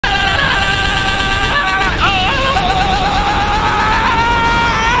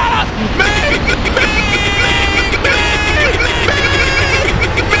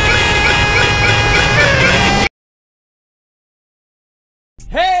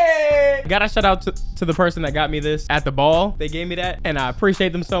Gotta shout out to the person that got me this at the ball. They gave me that, and I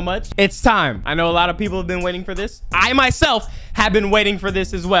appreciate them so much. It's time. I know a lot of people have been waiting for this. I myself have been waiting for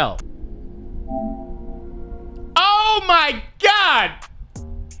this as well. Oh my God!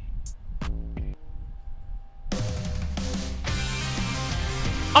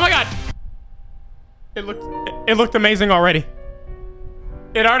 Oh my God! It looked amazing already.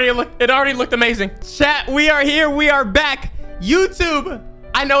 It already looked amazing. Chat, we are here. We are back. YouTube.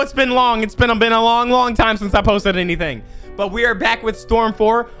 I know it's been long. It's been a long time since I posted anything. But we are back with Storm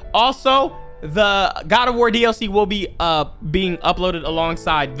 4. Also, the God of War DLC will be being uploaded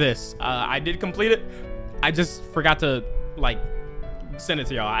alongside this. I did complete it. I just forgot to like send it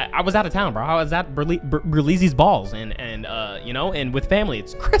to y'all. I was out of town, bro. I was at Berlizzi's balls and you know, and with family.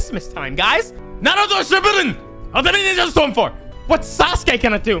 It's Christmas time, guys. Naruto Shippuden! Storm 4. What's Sasuke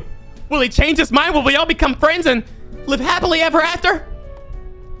gonna do? Will he change his mind? Will we all become friends and live happily ever after?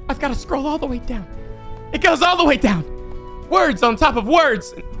 I've got to scroll all the way down. It goes all the way down. Words on top of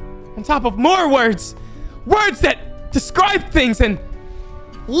words, on top of more words. Words that describe things and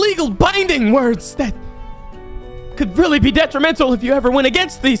legal binding words that could really be detrimental if you ever went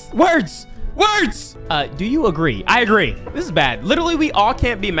against these words. Words! Do you agree? I agree. This is bad. Literally, we all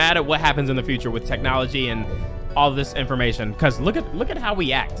can't be mad at what happens in the future with technology and all this information, because look at how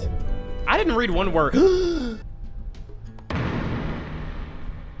we act. I didn't read one word.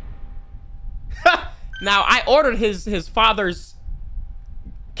 Now, I ordered his father's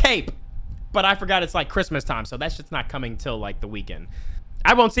cape, but I forgot it's like Christmas time, so that shit's not coming till like the weekend.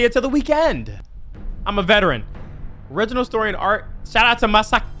 I won't see it till the weekend. I'm a veteran. Original story and art. Shout out to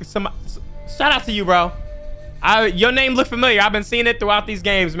shout out to you, bro. Your name looked familiar. I've been seeing it throughout these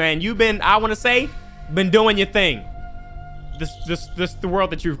games, man. You've been, I want to say, been doing your thing. This the world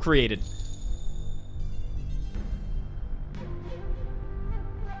that you've created.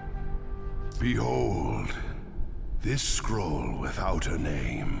 Behold, this scroll without a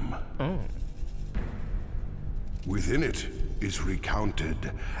name. Oh. Within it is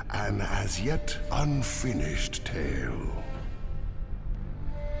recounted an as yet unfinished tale.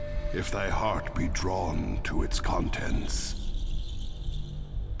 If thy heart be drawn to its contents,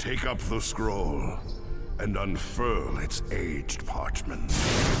 take up the scroll and unfurl its aged parchment.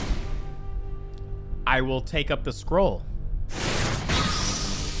 I will take up the scroll.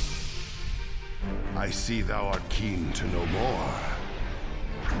 I see thou art keen to know more.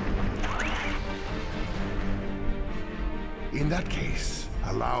 In that case,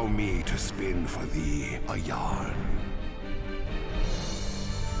 allow me to spin for thee a yarn.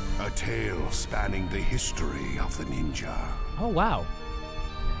 A tale spanning the history of the ninja. Oh, wow.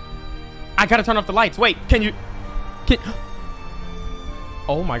 I gotta turn off the lights. Wait, can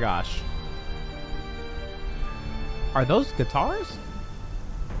oh my gosh. Are those guitars?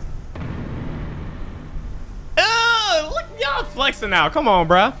 Oh, look, y'all flexing now. Come on,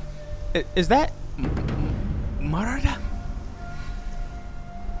 bruh. Is that Marada?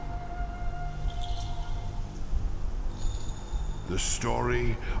 The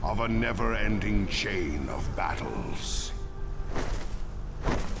story of a never-ending chain of battles.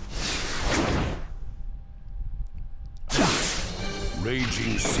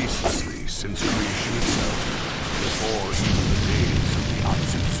 Raging ceaselessly since creation itself, before even the days of the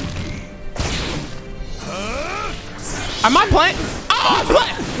Atsutsuki. Am I playing? Oh, I'm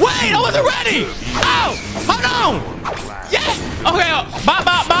playing! Wait, I wasn't ready! Oh, hold on! Yeah! Okay, bop,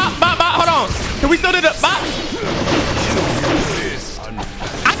 bop, bop, bop, bop, hold on. Can we still do the bop?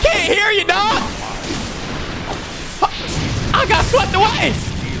 I can't hear you, dog! I got swept away!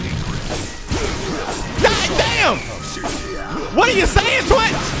 God damn! What are you saying,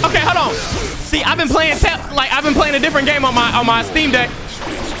 Twitch? Okay, hold on. See, I've been playing a different game on my Steam Deck.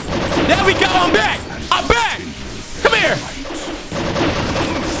 There we go. I'm back. I'm back. Come here.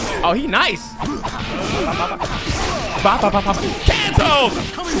 Oh, he nice. Cancelled.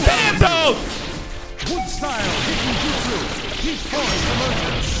 Cancelled.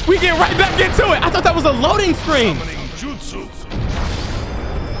 We get right back into it. I thought that was a loading screen.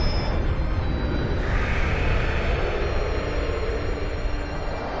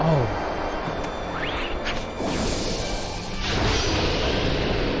 Oh.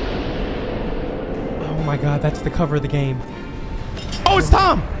 Oh my God, that's the cover of the game. Oh, it's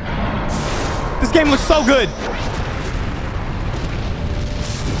Tom! This game looks so good.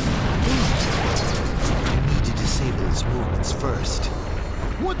 I need to disable its movements first.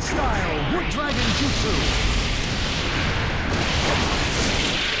 Wood style, wood dragon jutsu.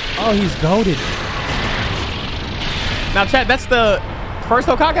 Oh, he's goated. Now, chat, that's the first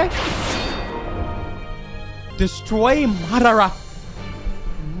Hokage? Destroy Madara.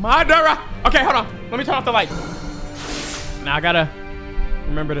 Madara. Okay, hold on. Let me turn off the light. Now I gotta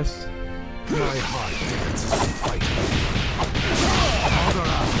remember this. My heart dances to fight.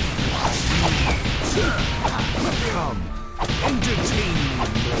 Come, entertain me more.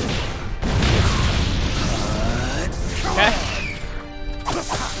 Okay.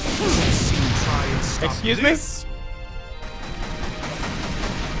 Excuse me?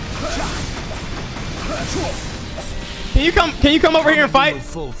 Can you come over here and fight?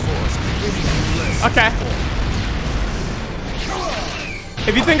 Okay.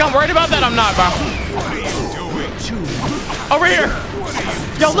 If you think I'm worried about that, I'm not, bro. Over here.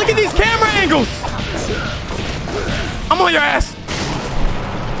 Yo, look at these camera angles. I'm on your ass.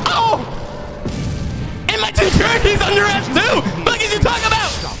 Oh! And my Jinchuriki's on your ass too. What are you talking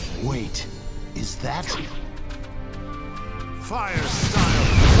about? Stop. Wait. Is that? Fire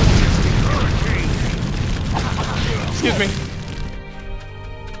style majestic hurricane. Excuse me.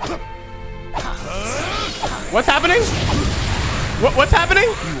 What's happening? What's happening?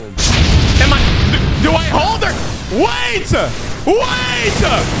 Am I? Do I hold her? Wait! Wait!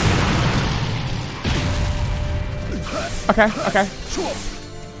 Okay. Okay.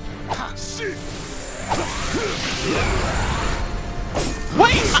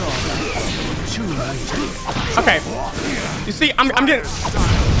 Wait! Okay. You see, I'm getting.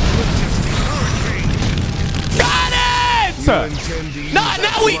 Got it!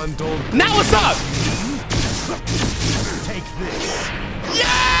 Now what's up? Take this.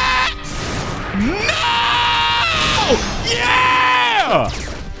 Yeah! No! Yeah!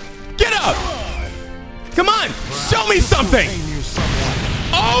 Get up! Come on, show me something!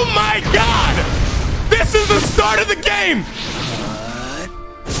 Oh my God! This is the start of the game!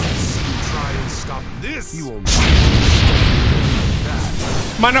 Try and stop this. You won't.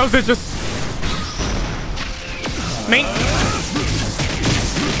 My nose is just... Mink.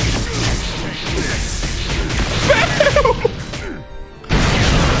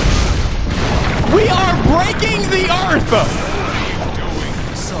 We are breaking the earth!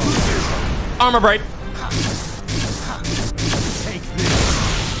 Armor break.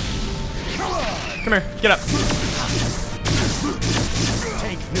 Come here, get up.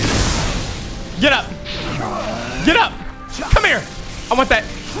 Get up. Get up. Come here. I want that.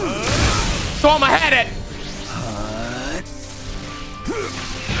 So I'm had it.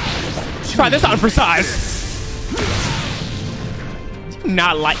 Try this on for size.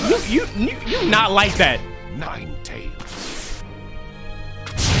 Not like you not like that. Nine tails.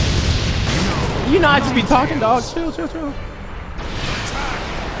 You know I just be talking, dog. Chill.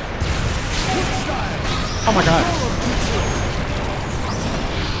 Oh my God.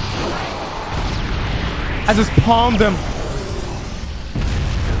 I just palmed him.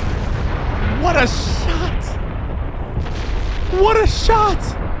 What a shot. What a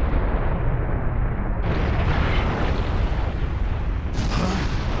shot.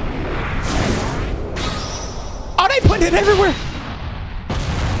 Oh, they put it everywhere.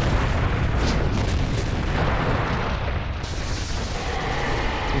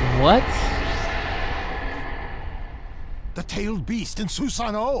 What? The tailed beast in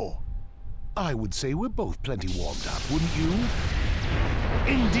Susanoo. I would say we're both plenty warmed up, wouldn't you?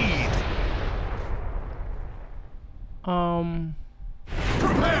 Indeed.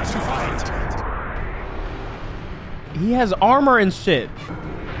 Prepare to fight. He has armor and shit.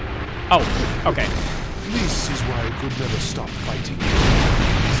 Oh, okay. This is why I could never stop fighting.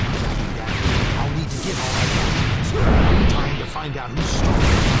 I'll need to get all I got. Time to find out who's stronger.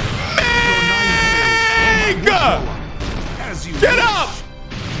 Get up!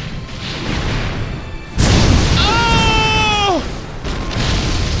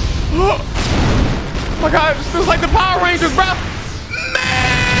 Oh my God, it feels like the Power Rangers, bro.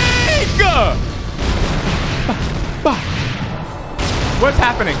 Mega! What's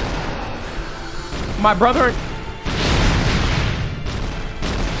happening? My brother.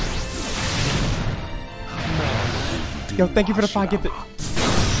 Yo, thank you for the 5 gifted.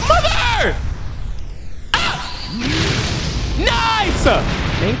 Mother! Ah! Nice!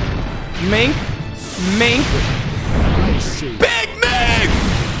 Mink. Big Mink!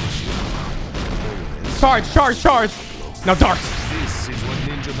 Charge. Now darts. This is what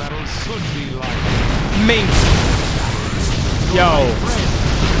ninja battle should be like. Mink. Yo.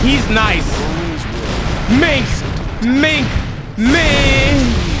 He's nice. Mink.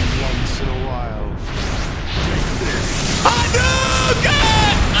 Once in a while.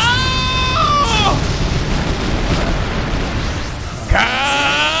 Hadouken! Oh!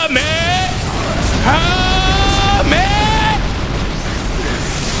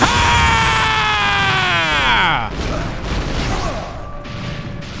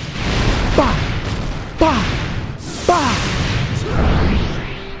 Bah! Bah!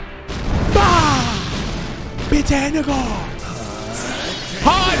 Bah! Bitch ass nigga!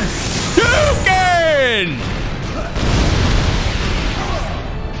 Hadouken!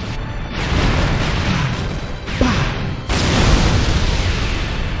 Bah!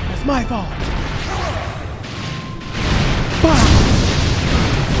 That's my fault. Bah!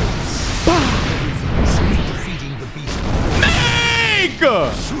 Bah! Defeating the beast. Make!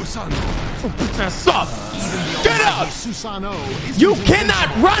 That's up! Get up! Susanoo You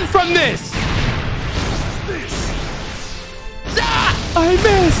cannot run from this! Ah, I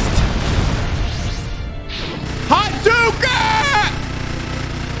missed! Hadouken!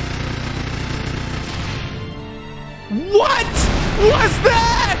 What was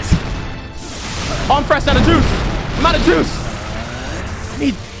that? Oh, I'm fresh out of juice. I'm out of juice. I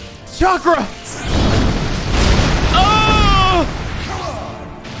need chakra. Oh!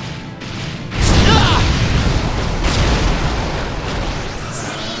 Ah!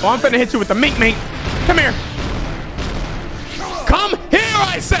 Oh, I'm finna hit you with the mink. Come here. Come here,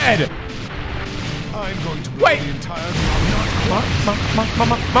 I said. I'm going to wait. The entire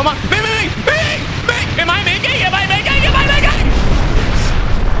Mama, Mink. Am I making?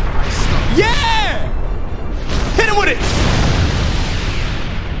 Yeah! Hit him with it.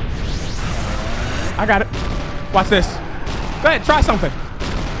 I got it. Watch this. Go ahead, try something.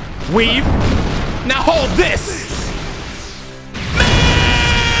 Weave. Now hold this. Make!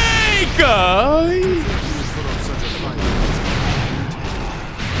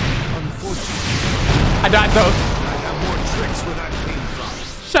 I died those. I have more tricks where that came from.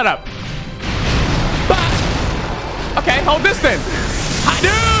 Shut up. Bah. Okay, hold this then.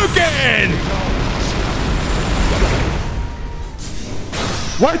 Hadouken!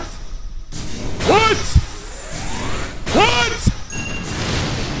 What?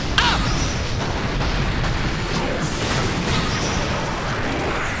 Ah!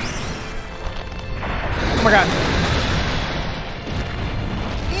 Oh my god.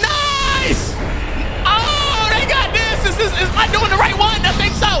 Nice! Oh, they got this. Is I doing the right one? I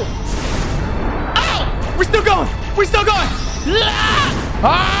think so. Oh, we're still going.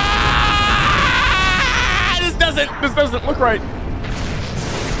 Ah! This doesn't look right.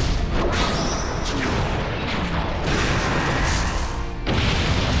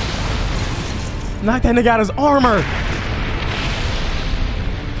 Knock that nigga out his armor.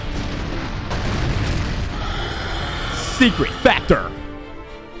 Secret factor.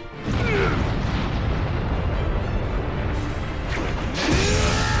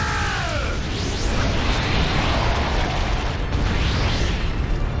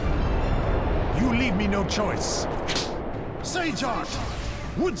 You leave me no choice. Sage Art,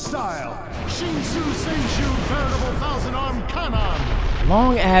 Wood Style, Shinsu Seishu, Veritable Thousand Arm Kanan.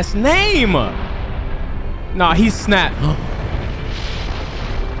 Long ass name. Nah, he's snapped.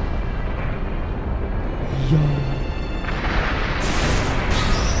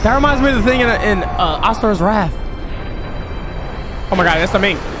 That reminds me of the thing in Astor's Wrath. Oh my god, that's the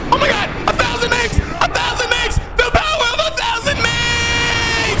mink. Oh my god, 1,000 minks! 1,000 minks! The power of 1,000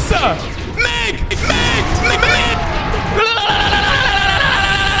 minks! Mink! Mink?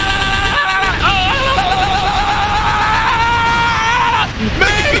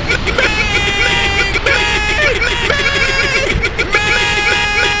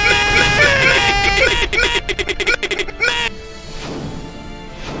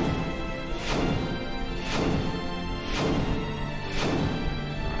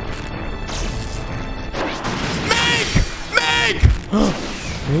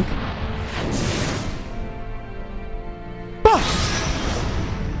 Bah!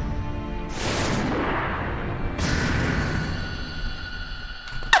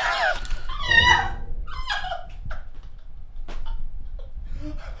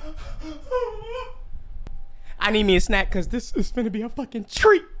 I need me a snack because this is finna be a fucking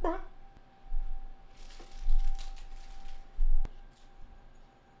treat, bro.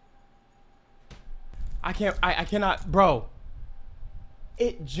 I cannot, bro.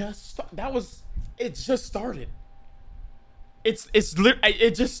 It just started. It just started.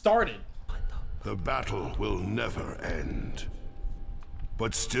 The battle will never end.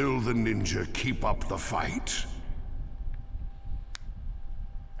 But still the ninja keep up the fight.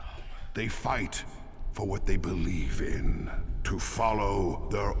 They fight for what they believe in, to follow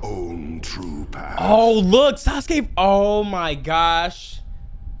their own true path. Oh, look, Sasuke. Oh my gosh.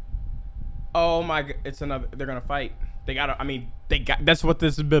 Oh my god, it's another, they're gonna fight. They gotta, I mean, that's what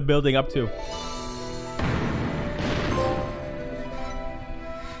this has been building up to.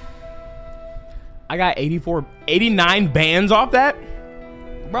 I got 89 bands off that?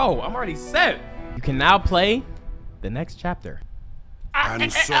 Bro, I'm already set. You can now play the next chapter.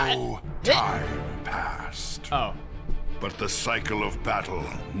 And so time passed. Oh. But the cycle of battle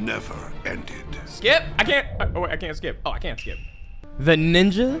never ended. Skip? I can't. Oh, wait, I can't skip. Oh, I can't skip. The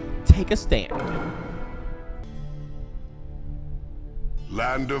ninja take a stand.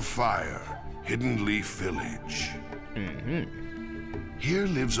 Land of Fire, Hidden Leaf Village. Here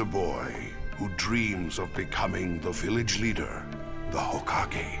lives a boy who dreams of becoming the village leader, the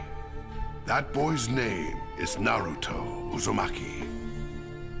Hokage. That boy's name is Naruto Uzumaki.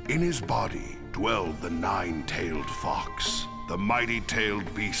 In his body dwelled the nine-tailed fox, the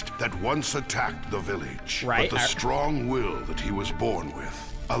mighty-tailed beast that once attacked the village. Right. But the strong will that he was born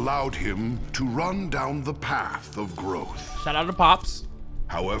with allowed him to run down the path of growth. Shout out to Pops.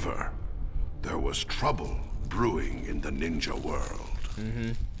 However, there was trouble brewing in the ninja world.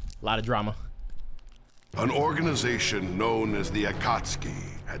 A lot of drama. An organization known as the Akatsuki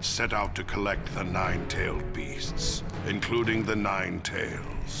had set out to collect the nine-tailed beasts, including the Nine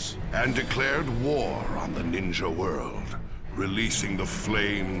Tails, and declared war on the ninja world, releasing the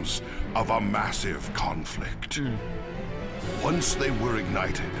flames of a massive conflict. Once they were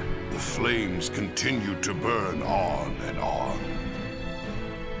ignited, the flames continued to burn on and on.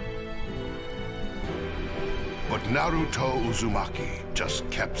 But Naruto Uzumaki just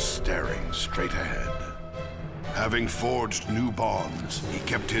kept staring straight ahead. Having forged new bonds, he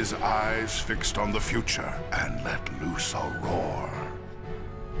kept his eyes fixed on the future and let loose a roar.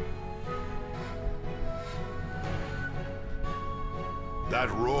 That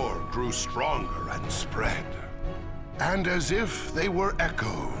roar grew stronger and spread. And as if they were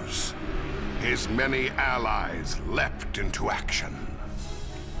echoes, his many allies leapt into action.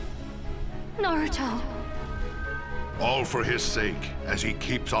 Naruto. All for his sake as he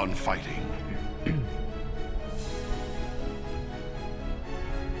keeps on fighting.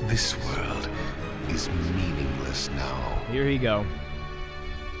 This world is meaningless now. Here he go.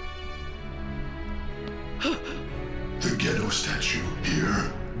 The Gedo statue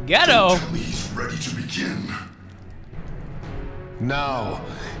here. Gedo. Tell me he's ready to begin. Now,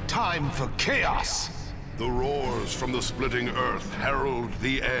 time for chaos. The roars from the splitting earth herald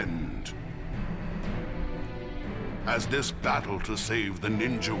the end. As this battle to save the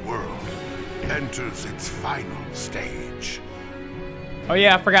ninja world enters its final stage. Oh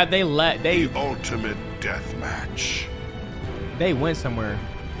yeah, I forgot they The ultimate death match they went somewhere.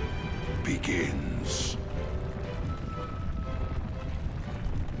 begins.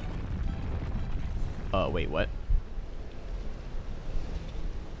 Wait, what?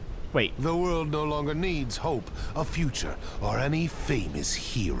 Wait, The world no longer needs hope, a future, or any famous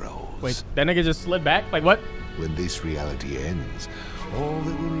heroes. wait, that nigga just slid back? Like what? When this reality ends, all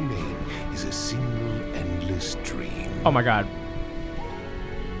that will remain is a single endless dream. Oh my god.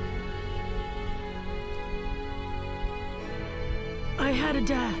 I had a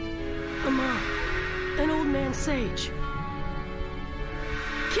dad, a mom, an old man sage.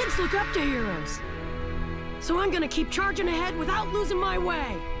 Kids look up to heroes. So I'm gonna keep charging ahead without losing my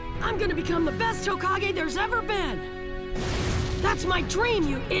way. I'm gonna become the best Hokage there's ever been. That's my dream,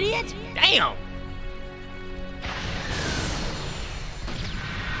 you idiot! Damn.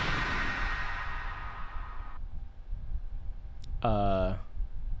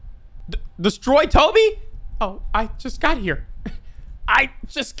 Destroy Toby? Oh, I just got here. I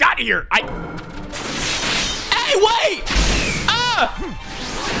just got here. Hey, wait! Ah!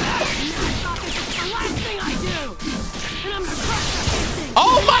 This is the last thing I do! And I'm gonna crush that thing!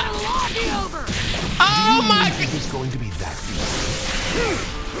 Oh my! It'll all be over! Oh my! It's going to be that easy.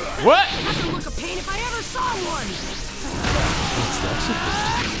 What? That's a look of pain if I ever saw one!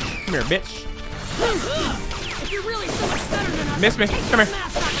 Come here, bitch. If you're really so much better than us, Miss me. take Come this here.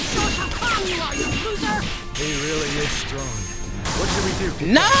 mask off and show us how calm you are, you loser! He really is strong. What should we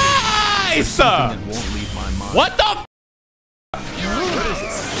do? Nice! That won't leave my mind. What the f? What is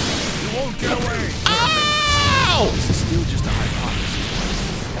it? You won't get away. Ow! This is still just a hypothesis.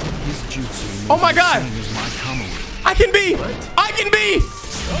 His jutsu Oh my god! is my Kamui. I can be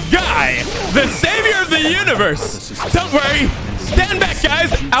Guy, the savior of the universe. Don't worry. Stand back,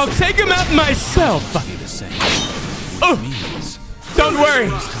 guys. I'll take him out myself. Be the same. Oh, Means don't worry.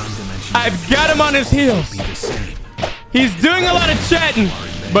 time dimension I've got him on his heels. be the same. He's doing a lot of chatting,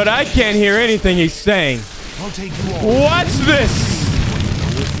 but I can't hear anything he's saying. I'll take you all. Watch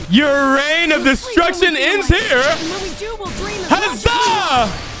this. Your reign of destruction ends here. And when we do, we'll dream of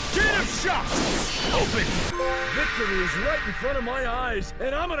Huzzah! Get him shot! Open! Victory is right in front of my eyes,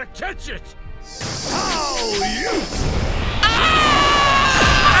 and I'm gonna catch it!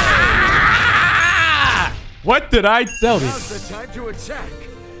 What did I tell you? Now's the time to attack!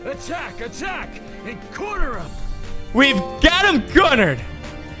 Attack! Attack! And corner him! We've got him cornered.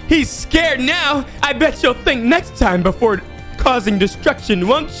 He's scared now. I bet you'll think next time before causing destruction,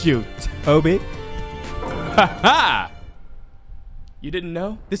 won't you, Toby? Ha ha! You didn't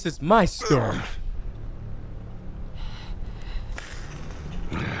know? This is my storm.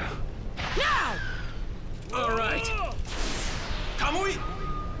 Now! All right. Kamui!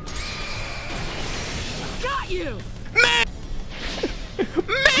 Got you! Meg!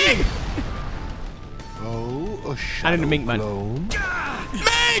 Meg! Oh, a shadow I didn't make money. clone.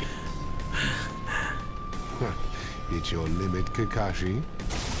 Meg! It's your limit, Kakashi.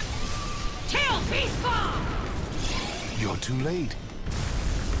 Tail beast bomb! You're too late.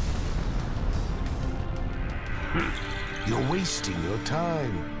 You're wasting your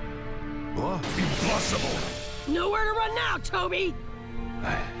time. What? Impossible! Nowhere to run now, Toby!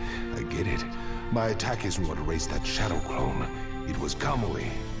 I get it. My attack isn't what erased that shadow clone. It was Kamui.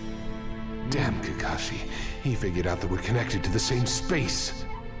 Damn Kakashi. He figured out that we're connected to the same space.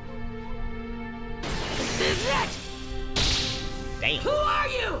 This is it! Damn. Who are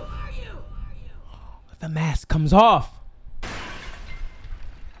you? The mask comes off.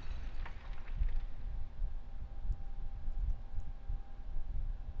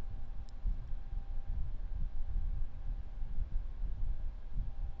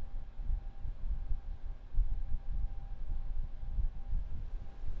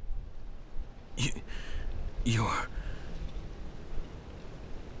 You're...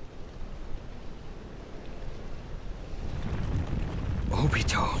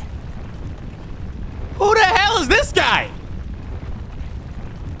 Obito. Who the hell is this guy?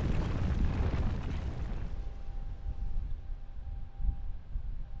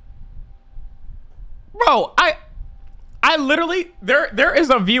 Bro, I literally, there is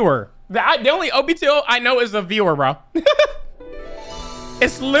a viewer. The only Obito I know is a viewer, bro.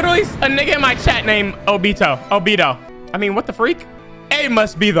 It's literally a nigga in my chat named Obito. I mean, what the freak? A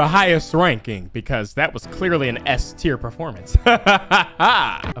must be the highest ranking because that was clearly an S tier performance.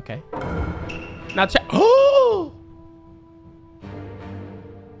 Okay. Now check. Oh.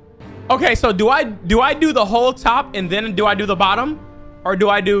 Okay, so do I do the whole top and then do I do the bottom, or do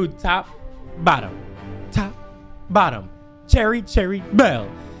I do top, bottom, top, bottom, cherry, cherry, bell,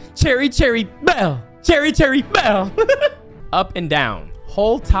 cherry, cherry, bell, cherry, cherry, bell, up and down,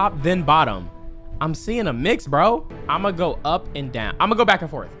 whole top then bottom. I'm seeing a mix, bro. I'm gonna go up and down. I'm gonna go back and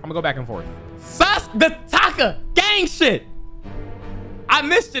forth. I'm gonna go back and forth. Sus the Taka gang shit. I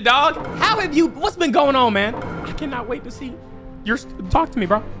missed you, dog. How have you? What's been going on, man? I cannot wait to see. Talk to me,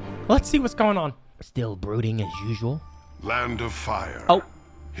 bro. Let's see what's going on. Still brooding as usual. Land of Fire. Oh.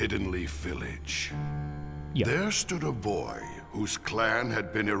 Hidden Leaf Village. Yeah. There stood a boy whose clan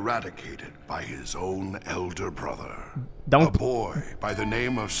had been eradicated by his own elder brother. A boy by the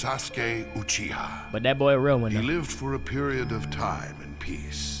name of Sasuke Uchiha. But that boy a real one, He though. lived for a period of time in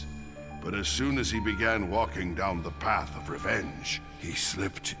peace. But as soon as he began walking down the path of revenge, he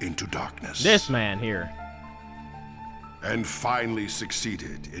slipped into darkness. This man here. And finally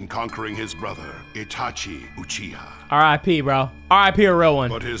succeeded in conquering his brother, Itachi Uchiha. R.I.P., bro. R.I.P. a real one.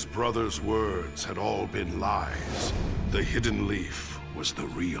 But his brother's words had all been lies. The Hidden Leaf was the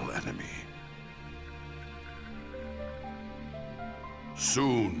real enemy.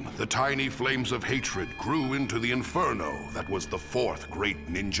 Soon, the tiny flames of hatred grew into the inferno that was the Fourth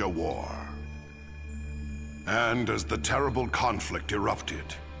Great Ninja War. And as the terrible conflict erupted,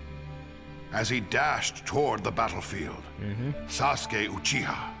 as he dashed toward the battlefield, Sasuke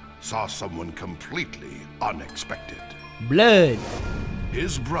Uchiha saw someone completely unexpected. Blood.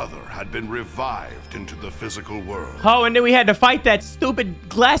 His brother had been revived into the physical world. Oh, and then we had to fight that stupid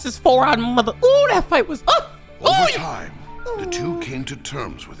glasses 4-out mother. Ooh, that fight was up. Over time, the two came to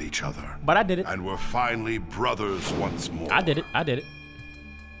terms with each other. But I did it. And were finally brothers once more. I did it. I did it.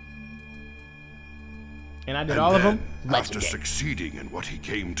 And I did all of them. After succeeding in what he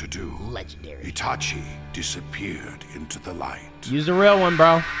came to do, Legendary. Itachi disappeared into the light. Use a real one,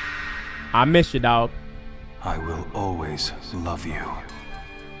 bro. I miss you, dog. I will always love you.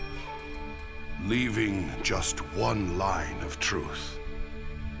 Leaving just one line of truth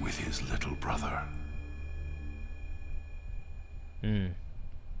with his little brother. I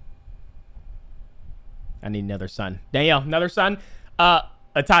need another son. Danielle, another son.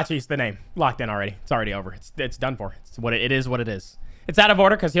 Itachi's the name. Locked in already. It's already over. It's done for. It's what it is. What it is. It's out of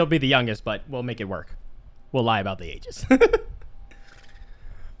order because he'll be the youngest, but we'll make it work. We'll lie about the ages.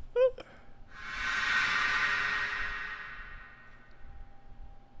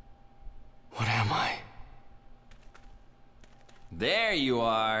 What am I? There you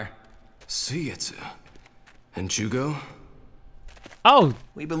are. See, it's... And Jugo? Oh,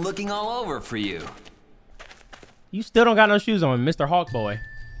 We've been looking all over for you. you still don't got no shoes on, Mr. Hawk Boy.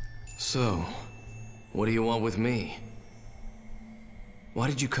 So, what do you want with me? Why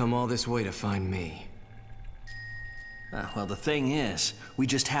did you come all this way to find me? Well, the thing is, we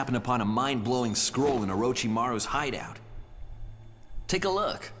just happened upon a mind-blowing scroll in Orochimaru's hideout. Take a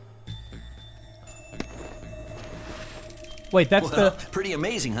look. Wait, that's Well, pretty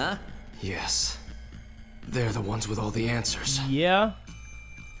amazing, huh? Yes. They're the ones with all the answers. the... Yeah.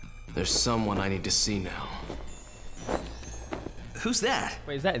 There's someone I need to see now. Who's that?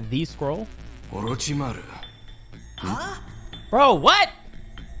 Wait, is that the scroll? Orochimaru. Huh? Bro, what?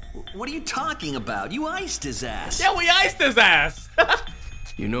 What are you talking about? You iced his ass. Yeah, we iced his ass.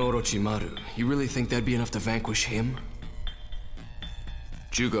 You know Orochimaru. You really think that'd be enough to vanquish him?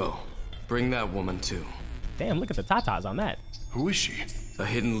 Jugo, bring that woman too. Damn, look at the tatas on that. Who is she? A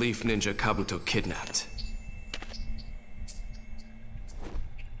hidden leaf ninja Kabuto kidnapped.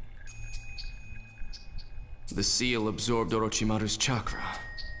 The seal absorbed Orochimaru's chakra.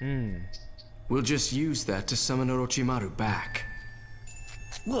 We'll just use that to summon Orochimaru back.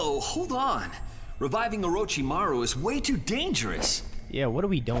 Whoa, hold on. Reviving Orochimaru is way too dangerous. Yeah, what are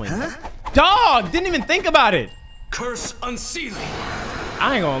we doing? Huh? Dog, didn't even think about it. Curse unsealing!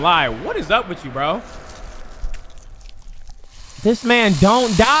 I ain't gonna lie. What is up with you, bro? This man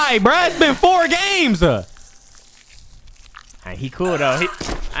don't die, bro. It's been 4 games. He cool though.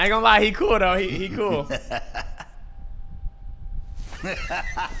 I ain't gonna lie, he cool though. He cool.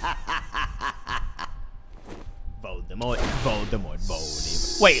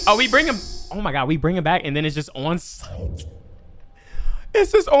 Voldemort. Wait, we bring him? Oh my God, we bring him back, and then it's just on site.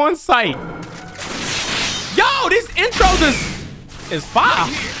 It's just on site. Yo, this intro is fire.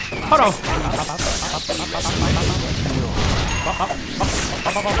 Hold on.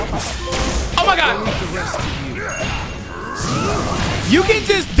 Oh my God. You can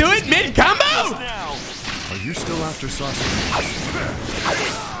just do it mid combo. Are you still after Sasuke?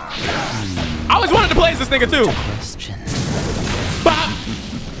 I always wanted to play as this nigga too. Bop.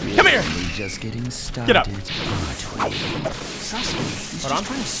 Come here. Just getting started. Get up. Sasuke, he's Hold on.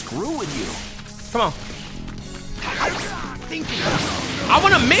 just trying to screw with you. Come on. I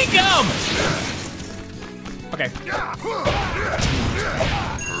want to make him. Okay.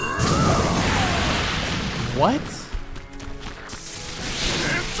 What?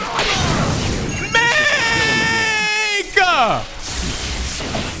 Make!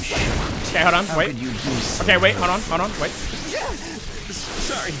 Okay, hold on. Wait. Okay, wait. Hold on. Wait.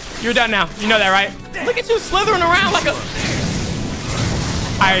 Sorry. You're done now. You know that, right? Look at you slithering around like a...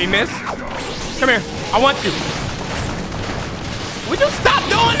 I miss. Come here. I want you. Would you stop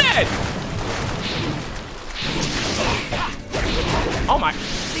doing that? Oh my.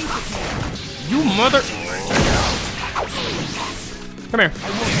 You mother. Come here.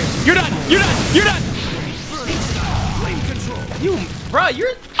 You're done. You, bro,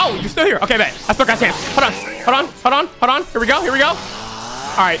 you're... Oh, you're still here. Okay, bet. I still got a chance. Hold on. Here we go.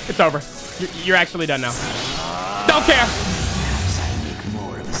 All right, it's over. You're actually done now. Don't care.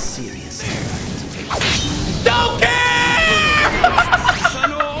 More of a serious Don't care!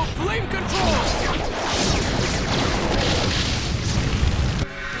 Flame control!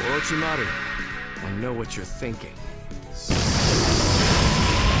 Orochimaru, I know what you're thinking.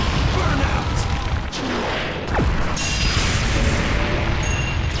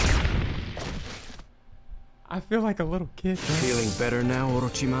 I feel like a little kid, bro. Feeling better now,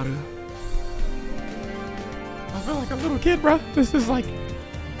 Orochimaru? I feel like a little kid, bro. This is like...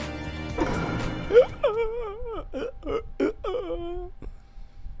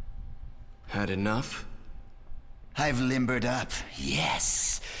 Had enough? I've limbered up,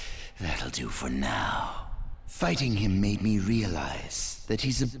 yes. That'll do for now. Fighting him made me realize that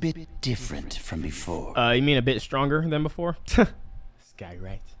he's a bit different from before. You mean a bit stronger than before? This guy,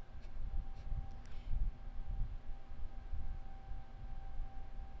 right?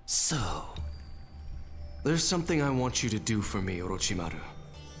 So, There's something I want you to do for me, Orochimaru.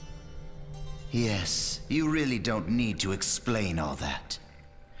 yes, you really don't need to explain all that.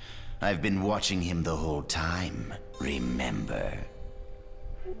 I've been watching him the whole time, remember?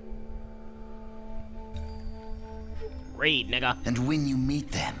 Great, nigga. And when you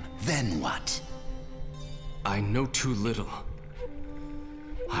meet them, then what? I know too little.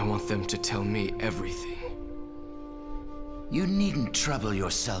 I want them to tell me everything. You needn't trouble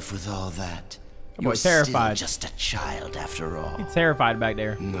yourself with all that. That You're boy's terrified. still just a child after all. He's terrified back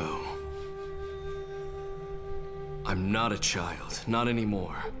there. No. I'm not a child. Not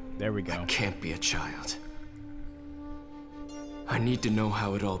anymore. There we go. I can't be a child. I need to know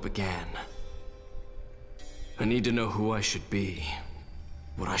how it all began. I need to know who I should be,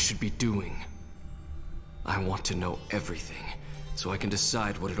 what I should be doing. I want to know everything, so I can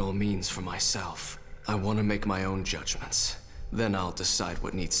decide what it all means for myself. I want to make my own judgments. Then I'll decide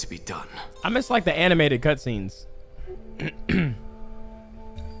what needs to be done. I miss like the animated cutscenes.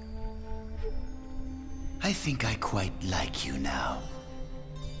 I think I quite like you now.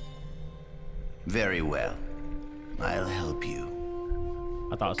 Very well. I'll help you.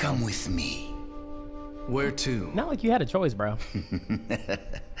 I thought so. Come with me. Where to? Not like you had a choice, bro.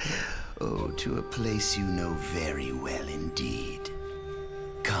 Oh, to a place you know very well indeed.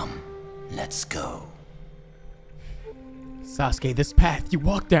 Come, let's go. Sasuke, this path you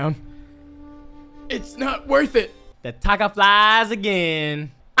walk down, it's not worth it. The Taka flies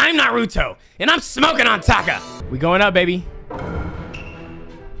again. I'm Naruto, and I'm smoking on Taka. We going up, baby.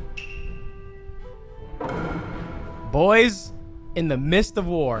 Boys in the midst of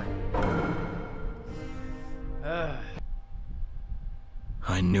war.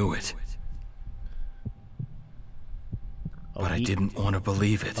 I knew it. But I didn't want to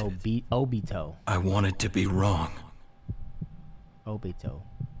believe it. Obito. I wanted to be wrong. Obito.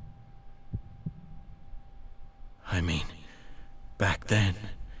 I mean, back then,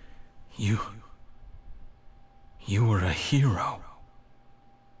 you were a hero.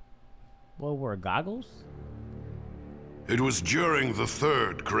 What were goggles? It was during the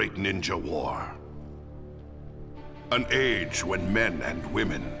Third Great Ninja War. An age when men and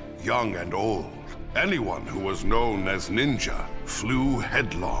women, young and old, anyone who was known as ninja, flew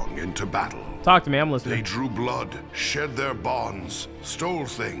headlong into battle. Talk to me, I'm listening. They drew blood, shed their bonds, stole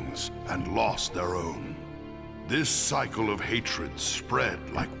things, and lost their own. This cycle of hatred spread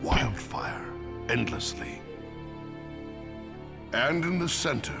like wildfire, endlessly. And in the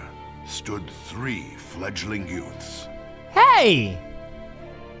center stood 3 fledgling youths. Hey!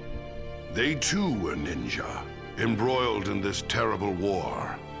 They too were ninja, embroiled in this terrible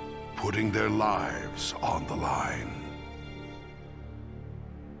war, putting their lives on the line.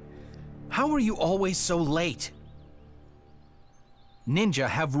 How are you always so late? Ninja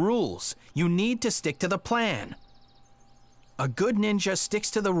have rules. You need to stick to the plan. A good ninja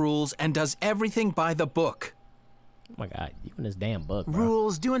sticks to the rules and does everything by the book. Oh my god, even this damn book, bro.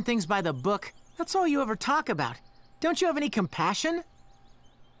 Rules, doing things by the book. That's all you ever talk about. Don't you have any compassion?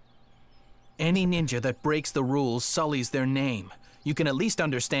 Any ninja that breaks the rules sullies their name. You can at least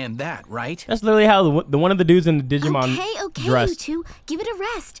understand that, right? That's literally how the one of the dudes in the Digimon Okay, dressed. you two. Give it a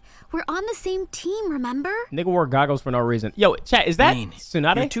rest. We're on the same team, remember? Nigga wore goggles for no reason. Yo, chat, is that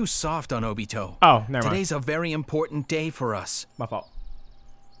Tsunade? You're too soft on Obito. Oh, never mind. Today's a very important day for us. My fault.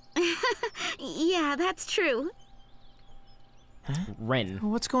 Yeah, that's true. Ren.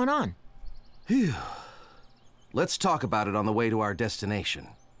 What's going on? Phew. Let's talk about it on the way to our destination.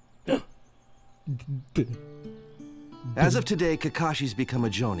 As of today, Kakashi's become a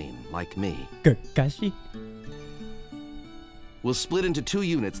Jonin, like me. Kakashi? We'll split into 2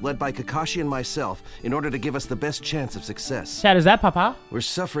 units led by Kakashi and myself in order to give us the best chance of success. Chat, is that Papa? We're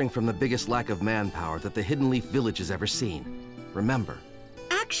suffering from the biggest lack of manpower that the Hidden Leaf Village has ever seen. Remember.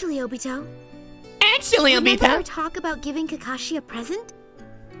 Actually, Obito. Actually, Remember our talk about giving Kakashi a present?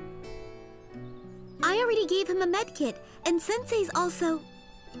 I already gave him a medkit, and Sensei's also...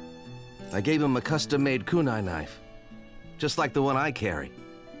 I gave him a custom-made kunai knife. Just like the one I carry.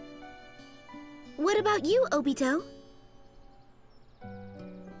 What about you, Obito?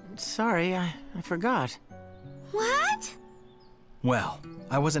 Sorry, I forgot. What? Well,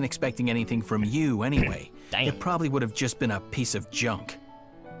 I wasn't expecting anything from you anyway. Damn. It probably would have just been a piece of junk.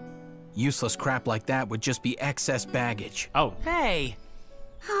 Useless crap like that would just be excess baggage. Oh. Hey!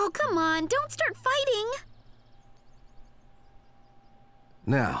 Oh, come on, don't start fighting!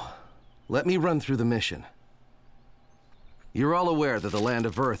 Now, let me run through the mission. You're all aware that the Land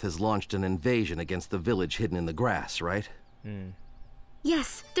of Earth has launched an invasion against the village hidden in the grass, right?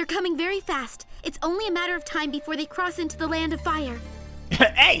 Yes, they're coming very fast. It's only a matter of time before they cross into the Land of Fire.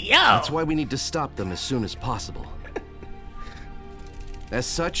 Hey, yo! That's why we need to stop them as soon as possible. As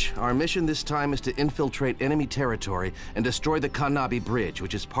such, our mission this time is to infiltrate enemy territory and destroy the Kanabi Bridge,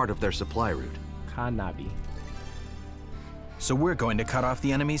 which is part of their supply route. Kanabi. So we're going to cut off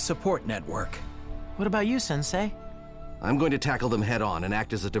the enemy's support network. What about you, Sensei? I'm going to tackle them head-on and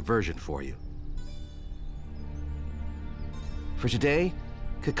act as a diversion for you. For today,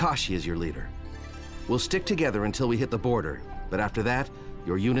 Kakashi is your leader. We'll stick together until we hit the border, but after that,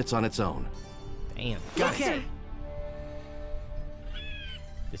 your unit's on its own. Damn. Okay.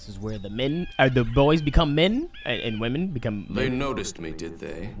 This is where the boys become men and women become men. They noticed me, did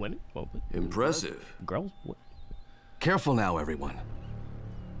they? Women? What? Impressive. Girls? What? Careful now, everyone.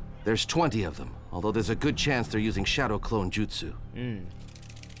 There's 20 of them, although there's a good chance they're using Shadow Clone Jutsu.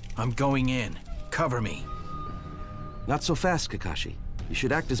 I'm going in. Cover me. Not so fast, Kakashi. You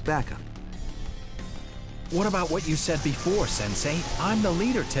should act as backup. What about what you said before, Sensei? I'm the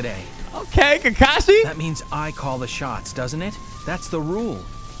leader today. Okay, Kakashi. That means I call the shots, doesn't it? That's the rule.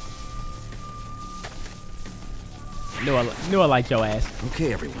 Knew I liked your ass.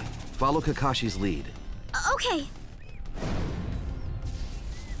 Okay, everyone. Follow Kakashi's lead. Okay.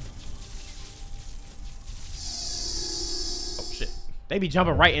 Oh shit! They be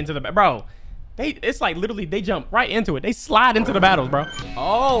jumping right into the bro. It's like literally they jump right into it. They slide into the battles, bro.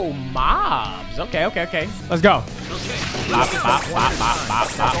 Oh, mobs. Okay. Let's go. That's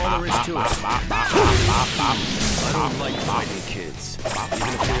all there is to it. I don't like fighting kids, even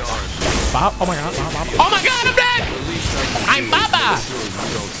if they are. Bob. Oh my god. Oh my god, I'm dead. I'm Baba.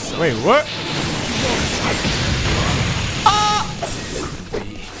 Wait, what?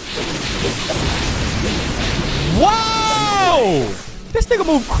 Whoa! This nigga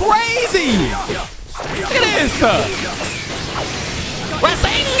move crazy. Look at this.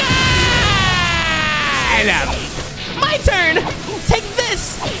 Rasengan! My turn. Take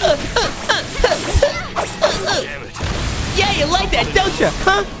this. Yeah, you like that, don't you?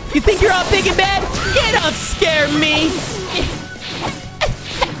 Huh? You think you're all big and bad? You don't scare me.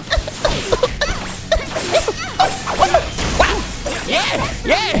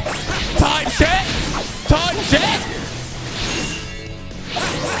 Yeah. Touch it.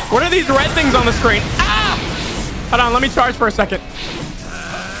 What are these red things on the screen? Ah! Hold on, let me charge for a second.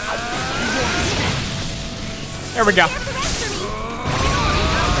 There we go.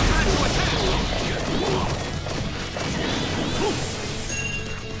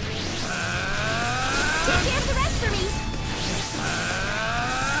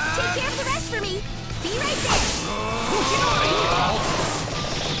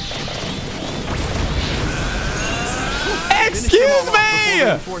 Excuse me!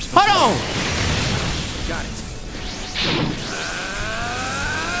 Hold on! Got it.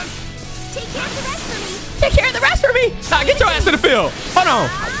 Take care of the rest for me! Nah, get your ass to the field! Hold on!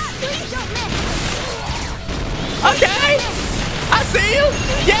 Okay! I see you!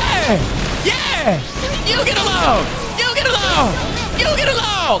 Yeah! You get along!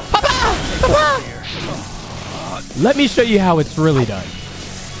 Papa! Let me show you how it's really done.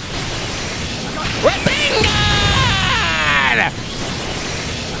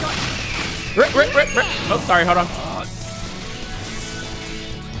 Oh, sorry, hold on.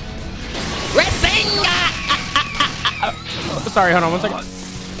 Sorry, hold on 1 second.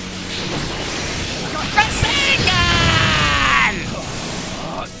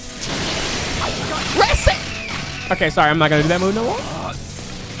 Okay, sorry, I'm not gonna do that move no more.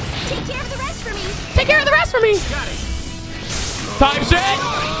 Take care of the rest for me. Take care of the rest for me. Time shit.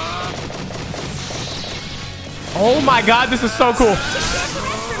 Oh my god, this is so cool.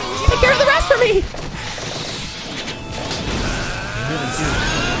 Take care of the rest for me.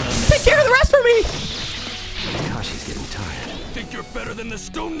 Take care of the rest for me. Kakashi's getting tired. Think you're better than the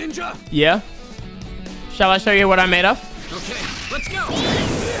Stone Ninja? Yeah. Shall I show you what I'm made of? Okay, let's go.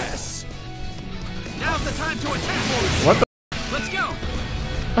 Yes. Now's the time to attack. What the? Let's go.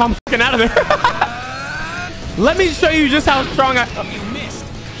 I'm fucking out of there. Let me show you just how strong I... You missed.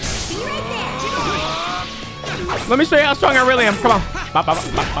 Let me show you how strong I really am. Come on.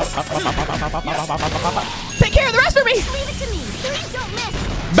 Take care of the rest for me. Leave it to me. Please don't miss.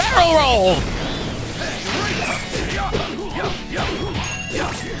 Barrel roll.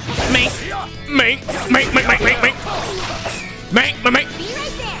 Make.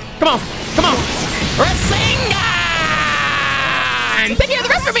 Come on. Rasengan! Take care of the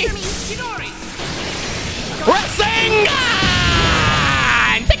rest for me. Rasengan!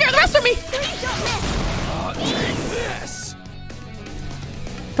 Take care of the rest for me. Please don't miss. Take this.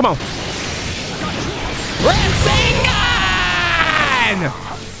 Come on. Rasengan!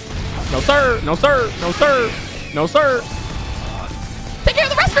 No sir. Take care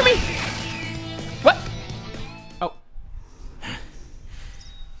of the rest for me. What? Oh.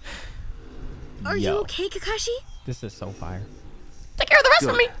 Are you okay, Kakashi? This is so fire. Take care of the rest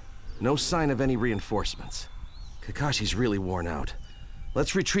for me. No sign of any reinforcements. Kakashi's really worn out.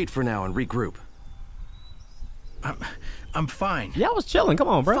 Let's retreat for now and regroup. I'm fine. Yeah, I was chilling. Come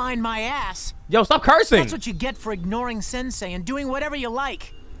on, bro. Fine my ass. Yo, stop cursing. That's what you get for ignoring Sensei and doing whatever you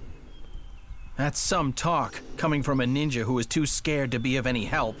like. That's some talk, coming from a ninja who is too scared to be of any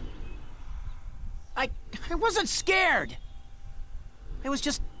help. I wasn't scared. It was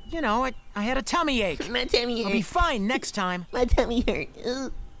just, you know, I had a tummy ache. My tummy hurt. I'll be fine next time. My tummy hurt.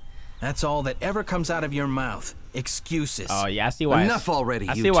 Ugh. That's all that ever comes out of your mouth. Excuses. Oh yeah, I see why. Enough already,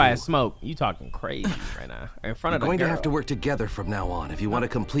 I you see why I two. smoke. You talking crazy right now in front You're of the going girl. to have to work together from now on if you want to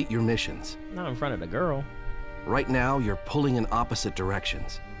complete your missions. Not in front of the girl. Right now, you're pulling in opposite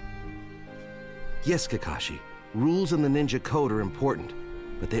directions. Yes, Kakashi, rules in the ninja code are important,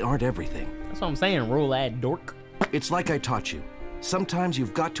 but they aren't everything. That's what I'm saying, rule ad dork. It's like I taught you. Sometimes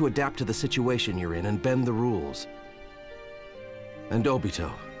you've got to adapt to the situation you're in and bend the rules. And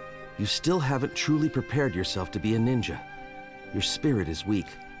Obito, you still haven't truly prepared yourself to be a ninja. Your spirit is weak.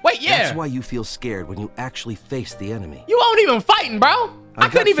 Wait, yeah. That's why you feel scared when you actually face the enemy. You weren't even fighting, bro. I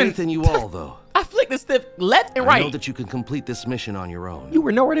couldn't even. Faith in you all, though. I flicked the stick left and right. I know that you can complete this mission on your own. You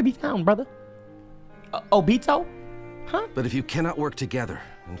were nowhere to be found, brother. Obito? Huh? But if you cannot work together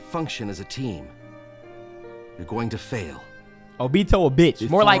and function as a team, you're going to fail. Obito a bitch. Before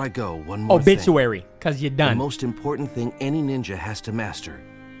More like I go, one more obituary, because you're done. The most important thing any ninja has to master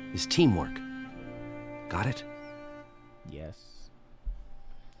is teamwork. Got it? Yes.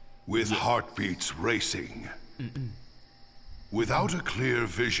 With heartbeats racing. Without a clear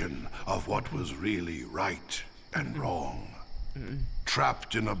vision of what was really right and wrong.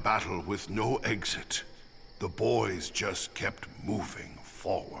 Trapped in a battle with no exit, the boys just kept moving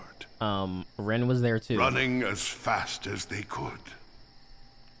forward. Ren was there too. Running as fast as they could.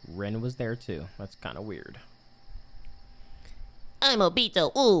 Ren was there too. That's kind of weird. I'm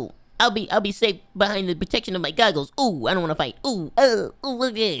Obito. Ooh, I'll be safe behind the protection of my goggles. Ooh, I don't want to fight. Ooh,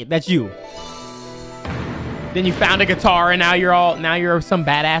 look at it. That's you. Then you found a guitar and now you're some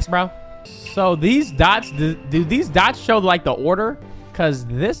badass, bro. So these dots, do these dots show like the order? Cause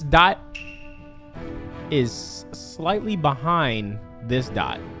this dot is slightly behind this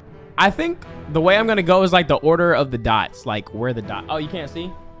dot. I think the way I'm gonna go is like the order of the dots, like where the dot. Oh, you can't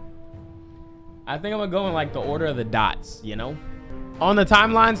see? I think I'm gonna go in like the order of the dots, you know? On the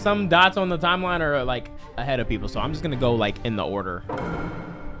timeline, some dots on the timeline are like ahead of people. So I'm just gonna go like in the order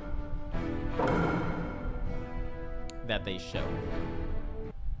that they show.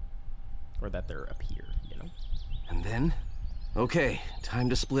 Or that they're up here, you know? And then? Okay, time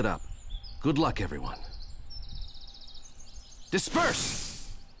to split up. Good luck, everyone.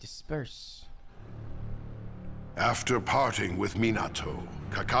 Disperse! Disperse. After parting with Minato,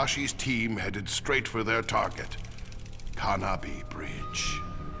 Kakashi's team headed straight for their target, Kanabi Bridge.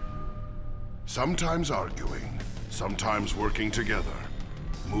 Sometimes arguing, sometimes working together,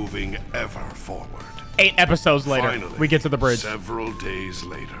 moving ever forward. 8 episodes later, Finally, we get to the bridge. Several days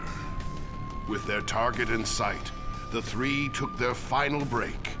later, with their target in sight, the three took their final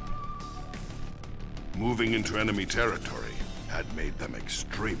break. Moving into enemy territory had made them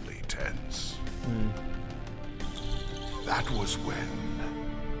extremely tense. That was when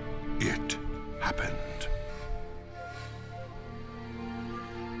it happened.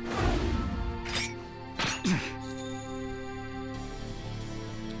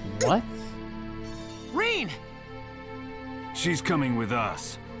 What? Rin! She's coming with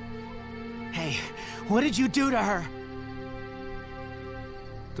us. Hey, what did you do to her?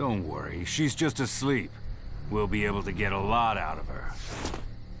 Don't worry, she's just asleep. We'll be able to get a lot out of her.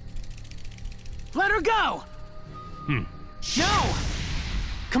 Let her go! No!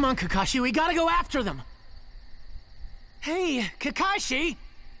 Come on, Kakashi, we gotta go after them. Hey, Kakashi!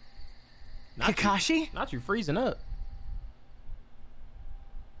 Kakashi? Not you freezing up.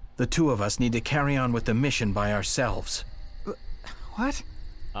 The two of us need to carry on with the mission by ourselves. What?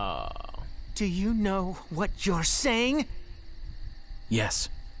 Do you know what you're saying? Yes.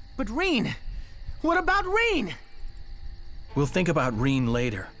 But Rin! What about Rin? We'll think about Rin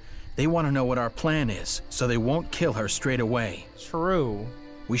later. They want to know what our plan is, so they won't kill her straight away. True.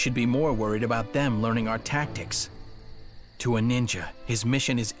 We should be more worried about them learning our tactics. To a ninja, his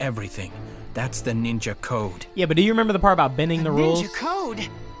mission is everything. That's the ninja code. Yeah, but do you remember the part about bending the rules? Ninja code?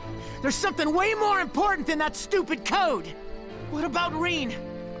 There's something way more important than that stupid code. What about Rin?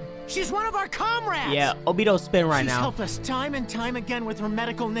 She's one of our comrades. Yeah, Obito's spin right She's now. helped us time and time again with her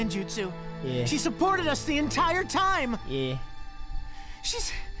medical ninjutsu. Yeah. She supported us the entire time. Yeah.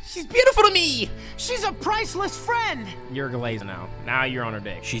 She's beautiful to me. She's a priceless friend. You're glazing now. Now you're on her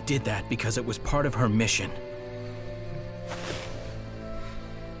dick. She did that because it was part of her mission.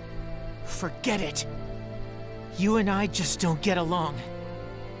 Forget it. You and I just don't get along.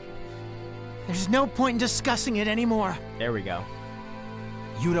 There's no point in discussing it anymore. There we go.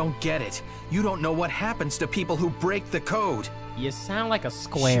 You don't get it. You don't know what happens to people who break the code. You sound like a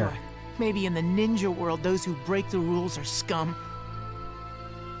square. Sure. Maybe in the ninja world, those who break the rules are scum.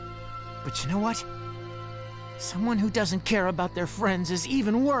 But you know what? Someone who doesn't care about their friends is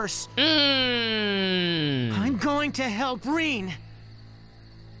even worse. I'm going to help Rin.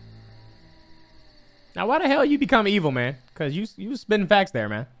 Now, why the hell you become evil, man? Because you spitting facts there,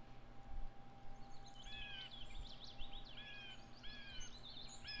 man.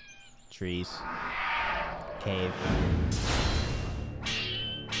 Trees. Cave.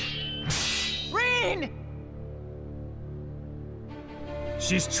 Rin!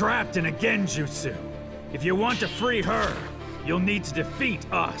 She's trapped in a genjutsu. If you want to free her, you'll need to defeat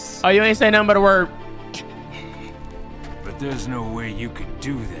us. Oh, you ain't saying nothing but a word. But there's no way you could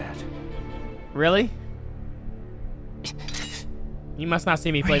do that. Really? You must not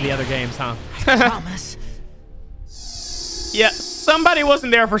see me play the other games, huh? I promise. Yeah, somebody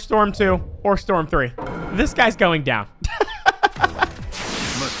wasn't there for Storm 2 or Storm 3. This guy's going down.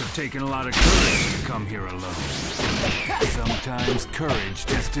 Must have taken a lot of courage to come here alone. Sometimes courage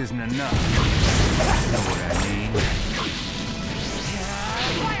just isn't enough. You know what I mean?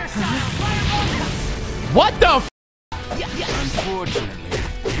 What the f?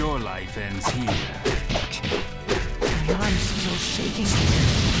 Unfortunately, your life ends here. My arm's still shaking.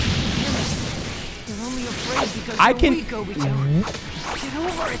 Damn it. They're only afraid because I you're can... weak, Obito. Get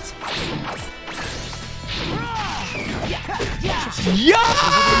over it. Yo!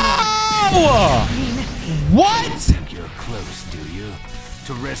 What? Think you're close, do you?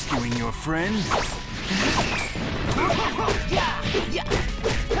 To rescuing your friend?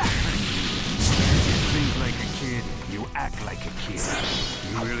 Think like a kid, you act like a kid.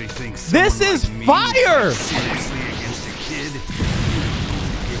 You really think This is like me fire! seriously against a kid?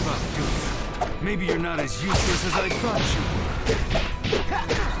 Give up, do you? Maybe you're not as useless as I thought you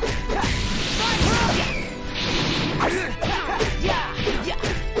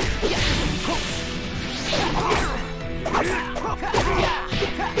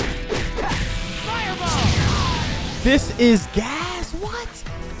This is gas. What?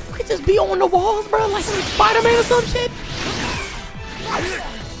 We could just be on the walls, bro, like Spider-Man or some shit.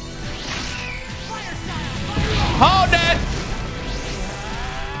 Hold that.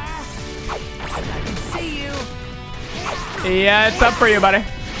 I can see you. Yeah, it's up for you, buddy.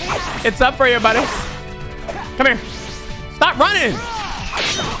 It's up for you, buddy. Come here. Stop running.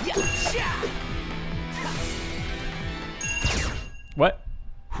 What?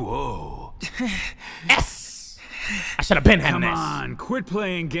 Whoa. Yes. I should have been having Come this. on, quit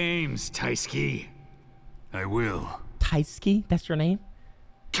playing games, Taisuke. I will. Taisuke? That's your name?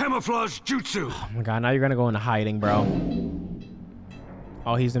 Camouflage jutsu. Oh my god, now you're gonna go into hiding, bro.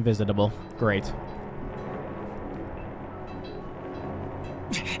 Oh, he's invisible. Great.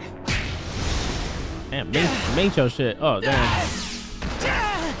 Damn, Meicho shit. Oh, damn.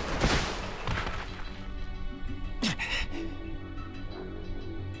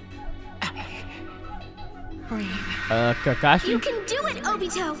 Kakashi? You can do it,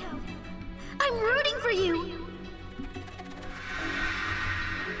 Obito! I'm rooting for you!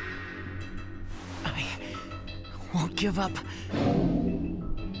 I won't give up.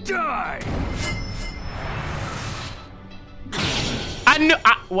 Die! I knew.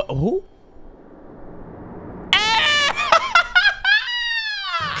 Who?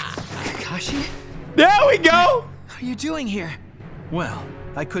 Kakashi? There we go! What are you doing here? Well,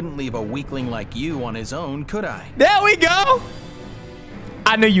 I couldn't leave a weakling like you on his own, could I? There we go!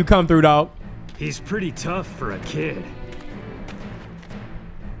 I knew you come through, dog. He's pretty tough for a kid.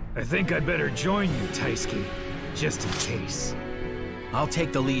 I think I'd better join you, Taisuke, just in case. I'll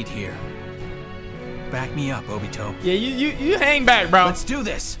take the lead here. Back me up, Obito. Yeah, you hang back, bro. Let's do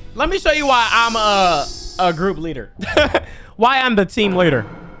this. Let me show you why I'm a group leader. Why I'm the team leader.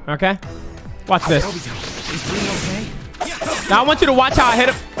 Okay? Watch this. Obito, is Rin okay? Now I want you to watch how I hit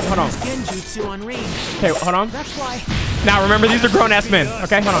him. Hold on. Genjutsu on Rin. Okay, hold on. That's why. Now remember, these are grown-ass men.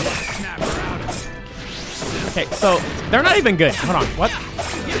 Okay, hold on. Okay, so they're not even good. Hold on. What?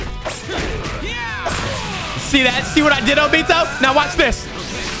 See that? See what I did, Obito? Now watch this.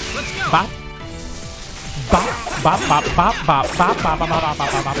 Bop. Bop, bop, bop, bop, bop, bop, bop, bop, bop,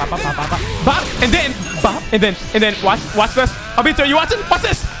 bop, bop, bop, bop, bop, bop, and then bop, and then watch this. Obito, you watching? Watch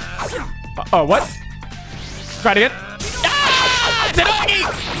this. Oh, what? Try it again. Ah! Did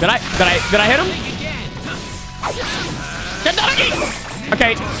I hit him?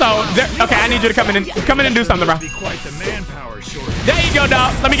 Okay, so okay, I need you to come in and do something, bro. There you go,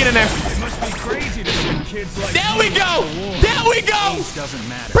 dog. Let me get in there. There we go. There we go. Doesn't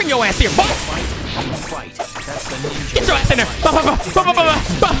matter. Bring your ass here, boy. Fight. That's the ninja. Get your ass in there.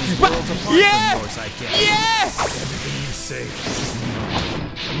 Yeah. Yeah. Everything you say.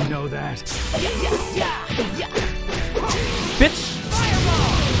 You know that. Bitch.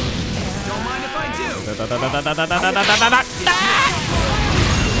 Don't mind if I do.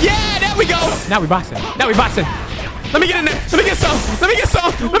 Yeah, there we go. Now we boxing. Let me get in there. Let me get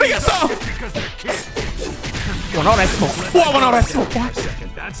some. I want all that smoke. Oh, I want all that smoke, boy.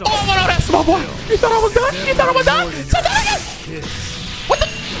 Oh, I want all that smoke, boy. You thought I was done? You thought I was done? Say that again. What the?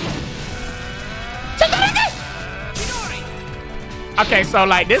 Say that again. Okay, so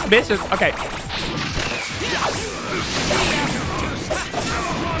like this bitch is okay.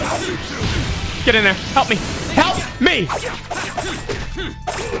 Get in there. Help me. Help me.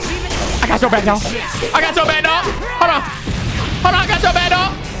 I got your back, dog. I got your back, dog. Hold on. Hold on, I got your back,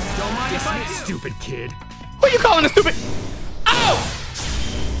 dog. Don't mind if I stupid kid. Who you calling a stupid? Oh!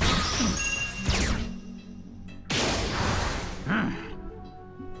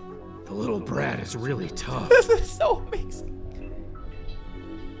 The little brat is really tough. This is so amazing.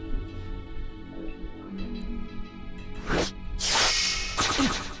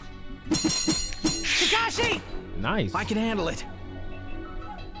 Kakashi! Nice. I can handle it.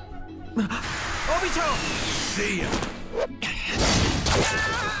 Obito! See ya.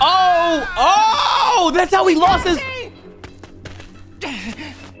 Oh! Oh! That's how he lost his... Damn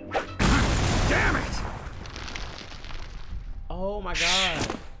it! Oh my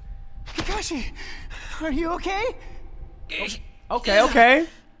god. Kakashi, are you okay? Okay, okay.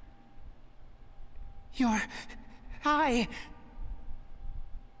 You're... I'm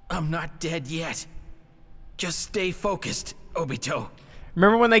not dead yet. Just stay focused, Obito.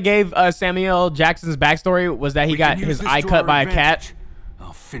 Remember when they gave Samuel Jackson's backstory was that he got his eye cut by a cat?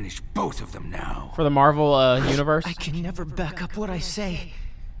 I'll finish both of them now. For the Marvel universe? I can never back up what I say.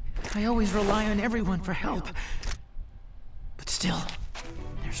 I always rely on everyone for help. But still,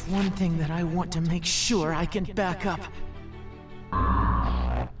 there's one thing that I want to make sure I can back up.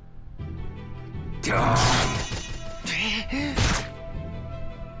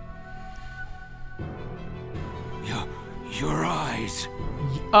 Your eyes.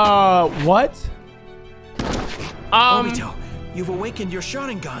 What? Obito, you've awakened your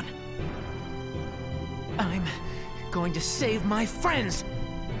Sharingan. I'm going to save my friends.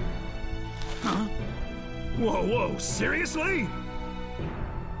 Huh? Whoa, whoa, seriously?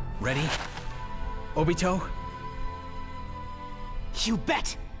 Ready? Obito? You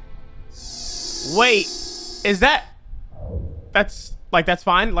bet. Wait, is that... That's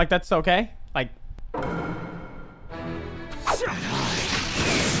fine? Like, that's okay? Like... I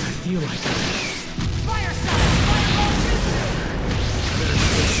feel like fire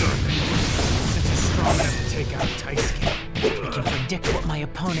Since he's strong enough to take out Taisuke, I can predict what my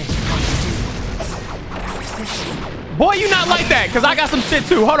opponents are going to do. What's this? Boy, you not like that, because I got some shit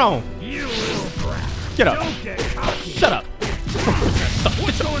too. Hold on. You little brat. Get up. Don't get cocky. Shut up.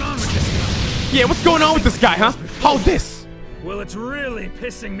 What's going on with this guy? Yeah, what's going on with this guy, huh? Hold this. Well, it's really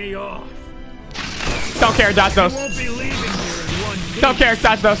pissing me off. Don't care, dodge those. Won't be leaving here in one piece. Don't care,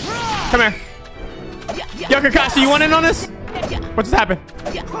 dodge those. Come here. Yo, Kakashi, you want in on this? What just happened?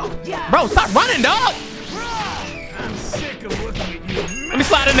 Bro, stop running, dog. I'm sick of looking at you. Let me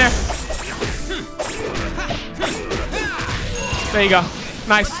slide in there. There you go.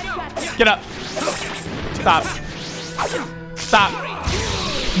 Nice. Get up. Stop. Stop.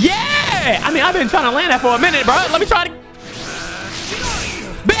 Yeah! I mean, I've been trying to land that for a minute, bro. Let me try to...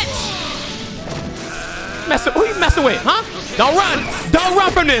 Bitch! Who you messing with, huh? Don't run. Don't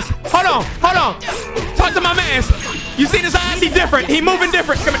run from this. Hold on. Hold on. Talk to my mans. You see this eyes? He different. He moving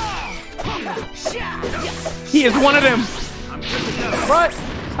different. Come here. He is one of them. What?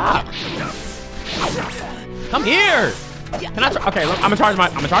 Stop. Come here. Can I try? Okay, look, I'm gonna charge my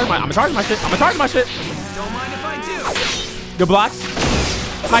shit. I'm gonna charge my shit. Don't mind if I do. Good blocks.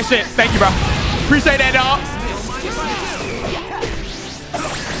 Nice shit. Thank you, bro. Appreciate that, dog.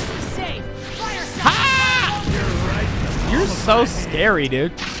 Ha! You're so scary,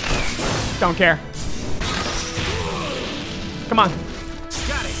 dude. Don't care. Come on.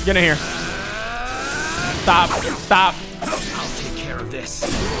 Get in here. Stop. Stop. I'll take care of this.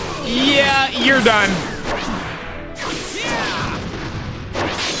 Yeah, you're done.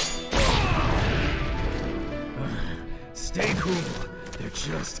 Stay cool. They're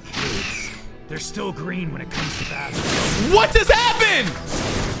just kids. They're still green when it comes to battle. What just happened?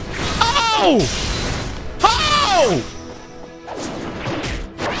 Oh! Oh!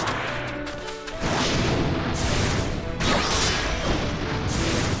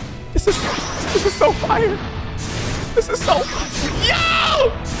 This is so fire. This is so...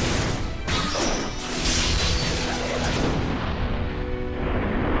 Yo!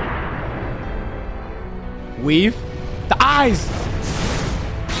 Weave. The eyes.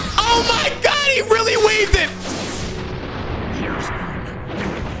 Oh my god, he really weaved it. Here's one.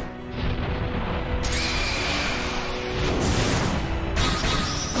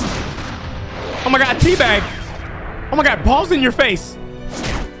 Oh my god, teabag. Oh my god, balls in your face.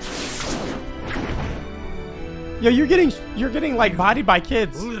 Yo, you're getting like bodied by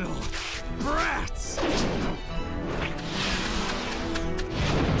kids. Little brats.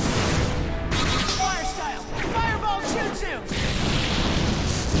 Fire style. Fireball jutsu.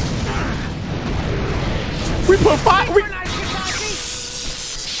 We put fire.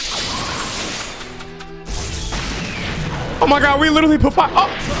 Oh my God, we literally put fire. Oh.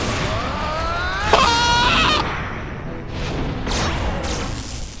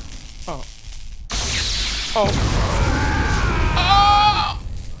 Oh. Oh. Oh.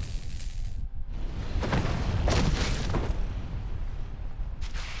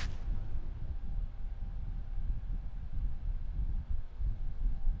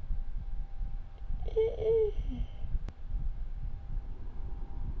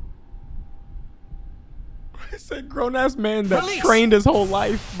 It's a grown-ass man that trained his whole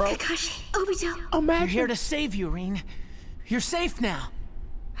life, bro. Kakashi, Obito. We're here to save you, Rin. You're safe now.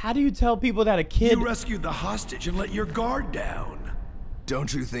 How do you tell people that a kid... You rescued the hostage and let your guard down.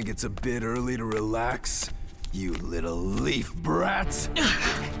 Don't you think it's a bit early to relax, you little leaf brats?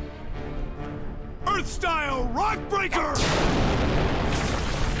 Earth-style rock breaker!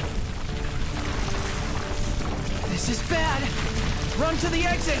 This is bad. Run to the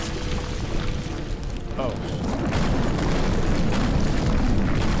exit. Oh.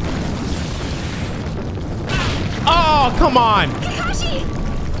 Oh, come on. Kakashi!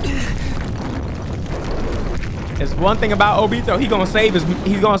 There's one thing about Obito, he's gonna save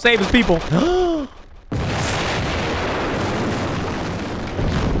his people.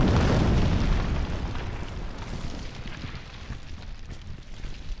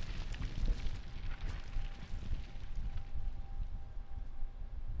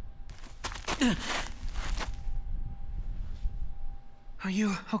 Are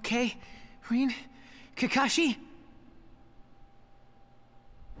you okay, Rin? Kakashi?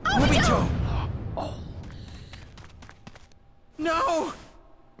 Obito! No!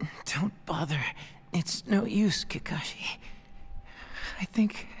 Don't bother. It's no use, Kakashi. I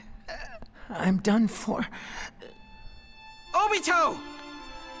think I'm done for. Obito!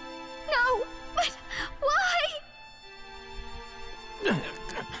 No, but why?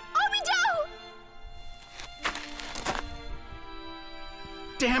 Obito!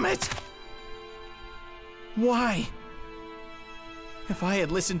 Damn it! Why? If I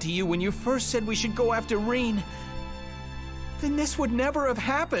had listened to you when you first said we should go after Rin, then this would never have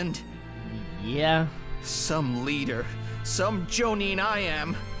happened. Yeah. Some leader. Some Jonin I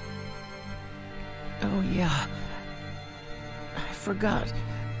am. Oh, yeah. I forgot.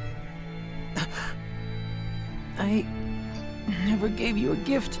 I never gave you a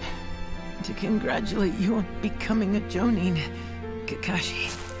gift to congratulate you on becoming a Jonin,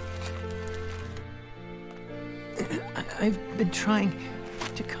 Kakashi. I've been trying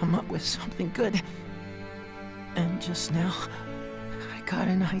to come up with something good. And just now, I got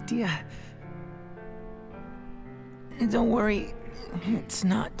an idea. Don't worry, it's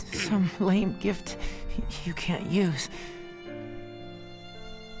not some lame gift you can't use.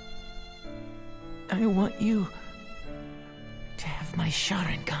 I want you to have my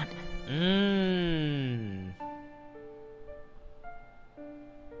Sharingan.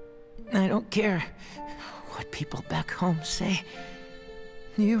 I don't care what people back home say.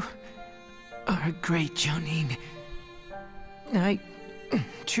 You are a great Jonin. I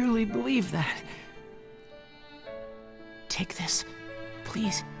truly believe that. Take this,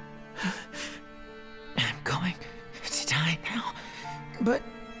 please. I'm going to die now, but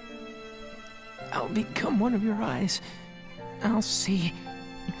I'll become one of your eyes. I'll see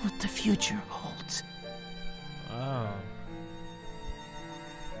what the future holds. Oh.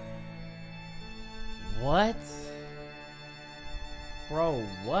 What? Bro,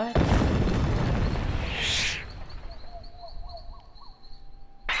 what?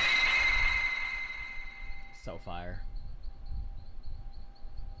 So fire.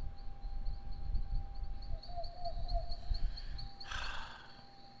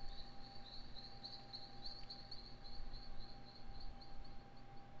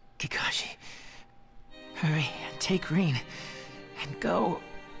 Kakashi, hurry and take Rin and go.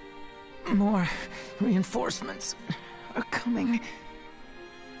 More reinforcements are coming.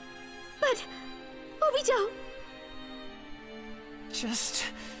 But, Obito! Just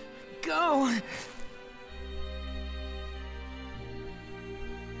go.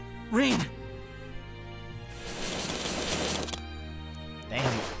 Rin!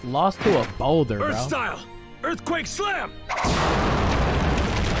 Damn, lost to a boulder, bro. Earth style! Earthquake slam!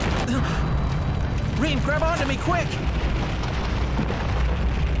 Rin, grab onto me, quick!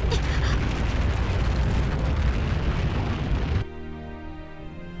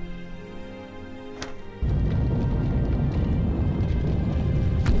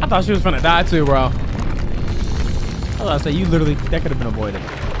 thought she was finna die too, bro. I was about to say, you literally, that could have been avoided.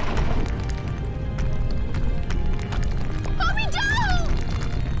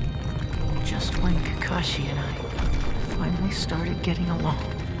 Just when Kakashi and I finally started getting along.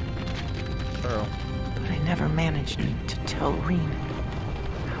 Girl. But I never managed to tell Rin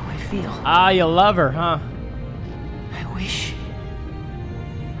how I feel. Ah, you love her, huh? I wish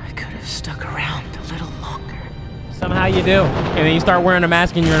I could have stuck around a little longer. Somehow you do. And then you start wearing a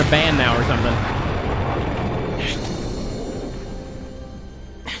mask and you're in a band now or something.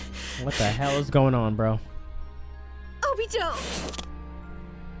 What the hell is going on, bro? Obito!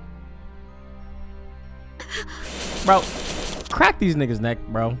 Bro, crack these niggas' neck,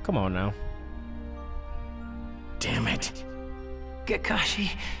 bro. Come on now. Damn it.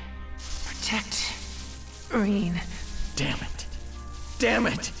 Kakashi, protect Rin. Damn it. Damn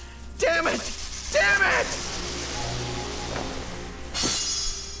it. Damn it. Damn it!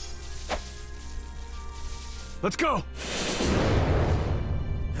 Let's go.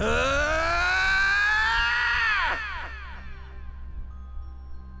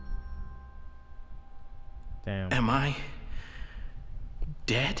 Damn. Am I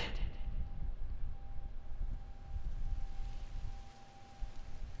dead?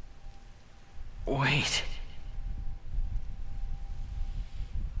 Wait.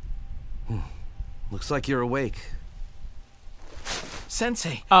 Looks like you're awake.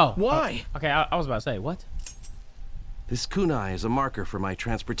 Sensei. Oh. Why? Okay, I was about to say, what? This kunai is a marker for my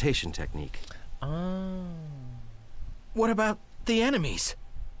transportation technique. Oh. What about the enemies?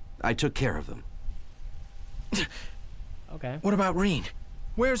 I took care of them. Okay. What about Rin?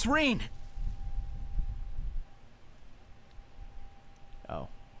 Where's Rin? Oh,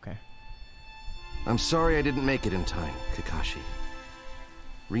 okay. I'm sorry I didn't make it in time, Kakashi.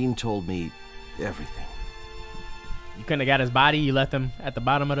 Rin told me everything. You couldn't have got his body. You left him at the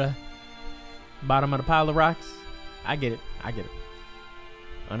bottom of the pile of rocks. I get it. I get it.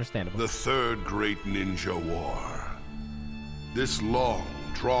 Understandable. The third great ninja war. This long,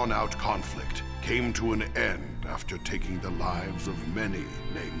 drawn-out conflict came to an end after taking the lives of many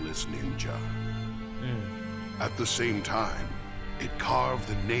nameless ninja. At the same time, it carved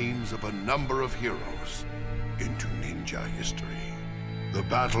the names of a number of heroes into ninja history. The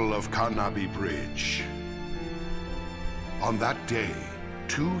Battle of Kanabi Bridge. On that day,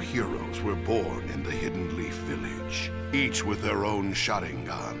 2 heroes were born in the Hidden Leaf Village, each with their own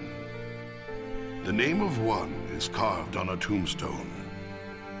Sharingan. The name of one is carved on a tombstone,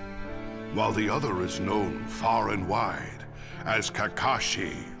 while the other is known far and wide as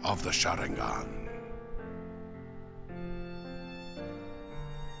Kakashi of the Sharingan.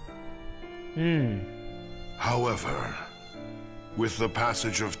 However, with the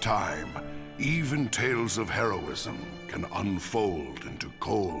passage of time, even tales of heroism can unfold into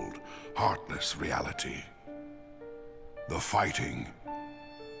cold, heartless reality. The fighting,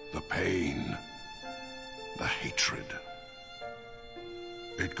 the pain, the hatred.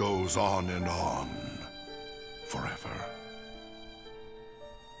 It goes on and on, forever.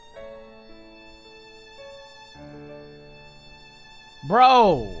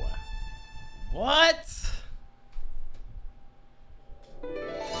 Bro! What?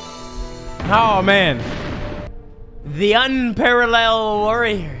 Oh, man. The Unparalleled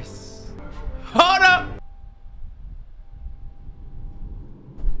Warriors. Hold up!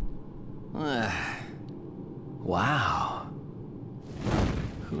 Wow.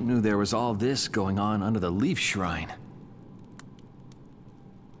 Who knew there was all this going on under the Leaf Shrine?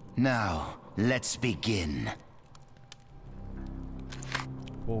 Now, let's begin.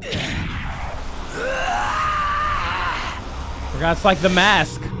 Forgot it's like the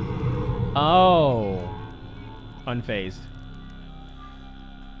mask. Oh. Unfazed.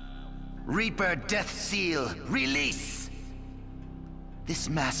 Reaper Death Seal, release! This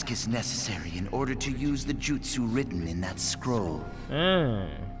mask is necessary in order to use the jutsu written in that scroll.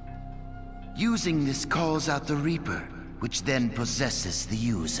 Using this calls out the Reaper, which then possesses the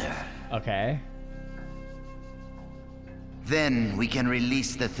user. Okay. Then we can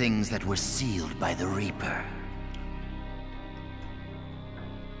release the things that were sealed by the Reaper.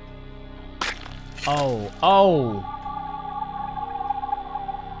 Oh.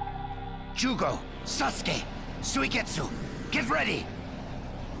 Jugo, Sasuke, Suigetsu, get ready!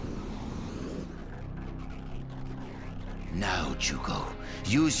 Now, Jugo,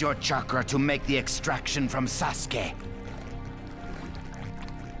 use your chakra to make the extraction from Sasuke.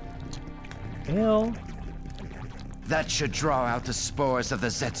 Ew. That should draw out the spores of the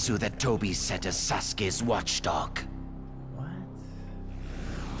Zetsu that Tobi set as Sasuke's watchdog.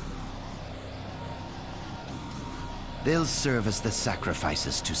 They'll serve as the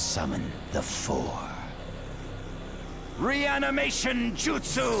sacrifices to summon the Four. Reanimation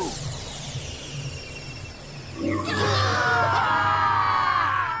Jutsu!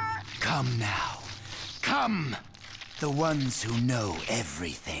 Come now. Come! The ones who know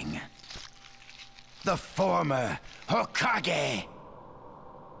everything. The former Hokage!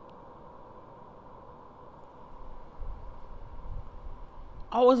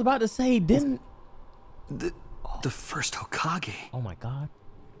 I was about to say, didn't... The first Hokage. Oh my god.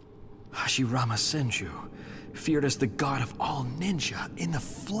 Hashirama Senju, feared as the god of all ninja in the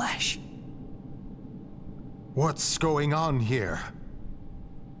flesh. What's going on here?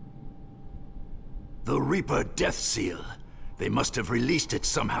 The Reaper Death Seal. They must have released it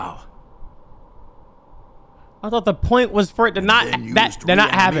somehow. I thought the point was for it to not... that they're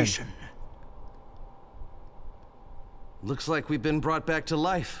not having. Looks like we've been brought back to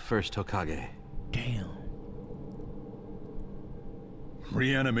life, first Hokage. Damn.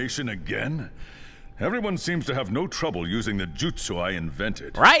 Reanimation again? Everyone seems to have no trouble using the jutsu I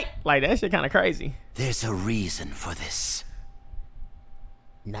invented. Right? Like, that shit kind of crazy. There's a reason for this.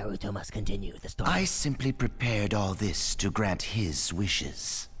 Naruto must continue the story. I simply prepared all this to grant his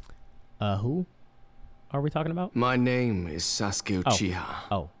wishes. Who are we talking about? My name is Sasuke Uchiha.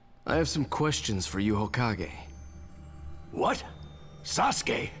 Oh. I have some questions for you, Hokage. What?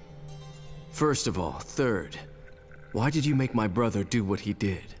 Sasuke? First of all, third, why did you make my brother do what he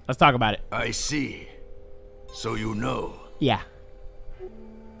did? Let's talk about it. I see. So you know. Yeah.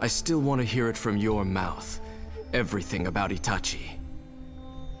 I still want to hear it from your mouth. Everything about Itachi.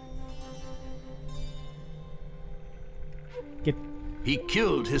 He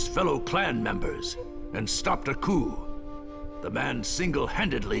killed his fellow clan members and stopped a coup. The man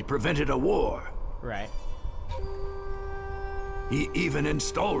single-handedly prevented a war. Right. He even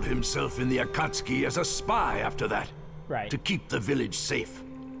installed himself in the Akatsuki as a spy after that. Right. To keep the village safe.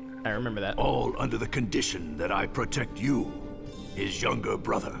 I remember that. All under the condition that I protect you, his younger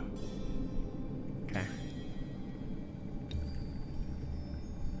brother. Okay.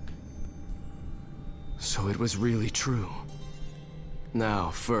 So it was really true. Now,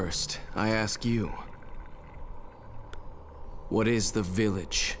 first, I ask you. What is the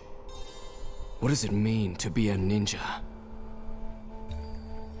village? What does it mean to be a ninja?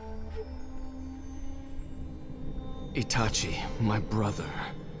 Itachi, my brother,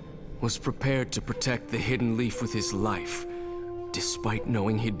 was prepared to protect the Hidden Leaf with his life, despite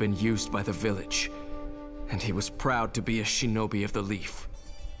knowing he'd been used by the village, and he was proud to be a shinobi of the Leaf.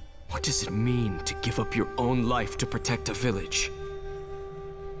 What does it mean to give up your own life to protect a village?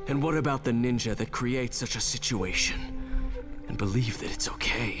 And what about the ninja that creates such a situation and believe that it's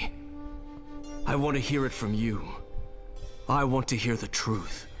okay? I want to hear it from you. I want to hear the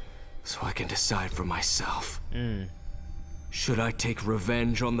truth so I can decide for myself. Should I take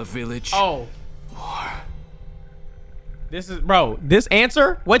revenge on the village? Oh. Or... This is, bro, this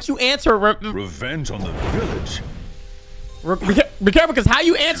answer, what you answer... Revenge on the village? Be careful, because how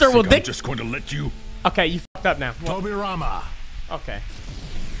you answer will I'm just going to let you... Okay, you fucked up now. Tobirama. Okay.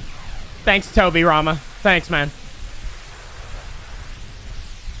 Thanks, Tobirama. Thanks, man.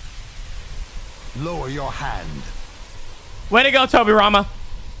 Lower your hand. Way to go, Tobirama.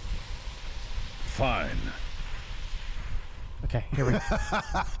 Fine. Okay, here we go.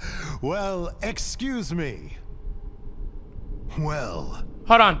 Well, excuse me. Well.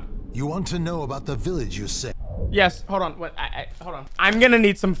 Hold on. You want to know about the village, you say? Yes, hold on. What? Hold on. I'm gonna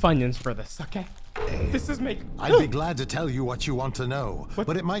need some Funyuns for this, okay? This is making... I'd be glad to tell you what you want to know,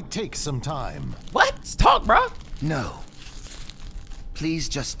 but it might take some time. What? Let's talk, bro. No. Please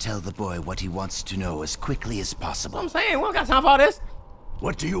just tell the boy what he wants to know as quickly as possible. I'm saying, we don't got time for all this.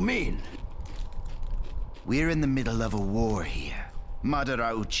 What do you mean? We're in the middle of a war here.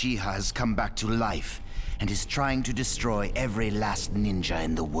 Madara Uchiha has come back to life and is trying to destroy every last ninja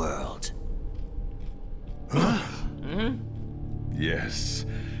in the world. Yes.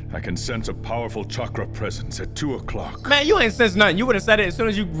 I can sense a powerful chakra presence at 2 o'clock. Man, you ain't sensed nothing. You would have said it as soon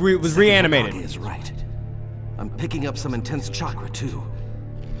as you was reanimated. Hokage is right. I'm picking up some intense chakra too.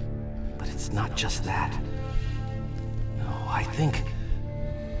 But it's not just that. No, I think...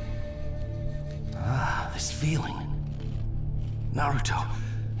 this feeling. Naruto,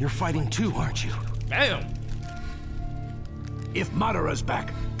 you're fighting too, aren't you? Damn. If Madara's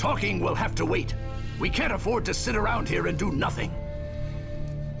back, talking will have to wait. We can't afford to sit around here and do nothing.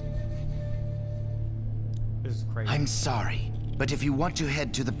 This is crazy. I'm sorry, but if you want to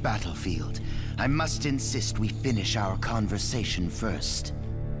head to the battlefield, I must insist we finish our conversation first.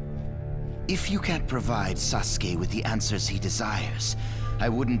 If you can't provide Sasuke with the answers he desires, I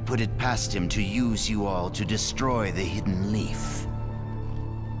wouldn't put it past him to use you all to destroy the Hidden Leaf.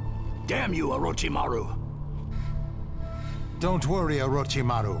 Damn you, Orochimaru. Don't worry,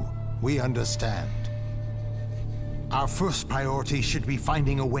 Orochimaru. We understand. Our first priority should be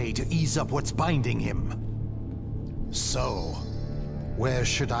finding a way to ease up what's binding him. So, where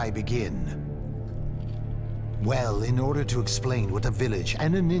should I begin? Well, in order to explain what a village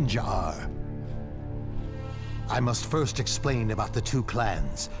and a ninja are, I must first explain about the two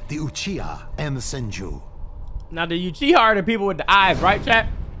clans, the Uchiha and the Senju. Now the Uchiha are the people with the eyes, right, chat?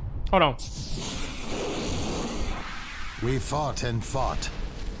 Hold on. We fought and fought.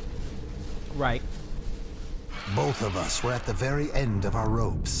 Right. Both of us were at the very end of our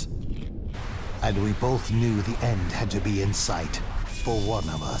ropes. And we both knew the end had to be in sight for one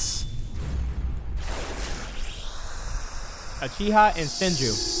of us. Uchiha and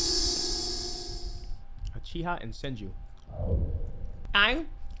Senju. Uchiha and Senju. I'm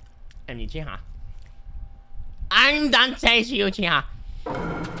Uchiha. I'm Dante Uchiha.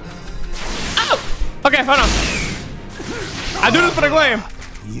 Oh! Okay, hold on. I do this for the glam.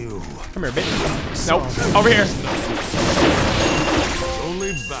 You. Come here, bitch. Nope. Over here.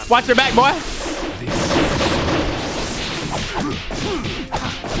 Only watch your back, boy.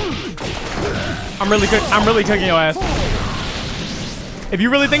 I'm really cooking your ass. If you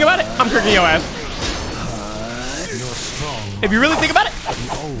really think about it, I'm cooking your ass. You're strong. If you really think about it.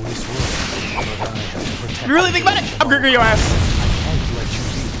 You always will. If you really think about it, I'm cooking your ass.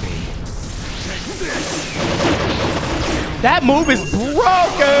 That move is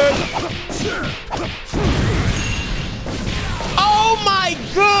broken. Oh my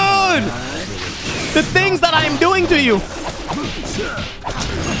god! The things that I am doing to you.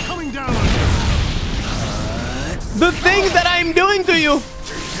 The things that I am doing to you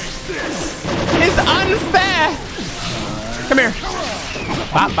is unfair. Come here.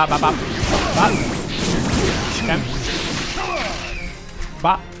 Bop, bop, bop, bop. Bop. Okay.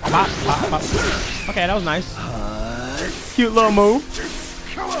 Bop, bop, bop, bop. Okay, that was nice. Cute little move.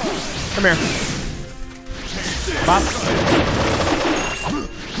 Come here. Bop.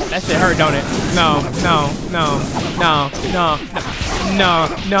 That shit hurt, don't it? No, no, no, no, no, no,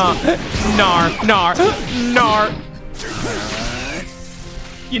 no, nar, nar, nar.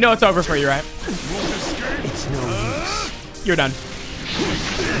 You know it's over for you, right? It's no use. You're done.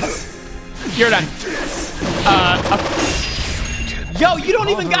 You're done. Yo, you don't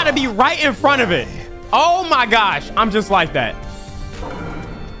even gotta be right in front of it. Oh my gosh, I'm just like that.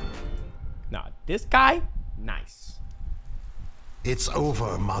 Nah, this guy, nice. It's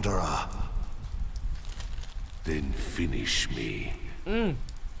over, Madara. Then finish me.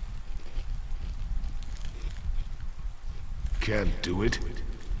 Can't do it?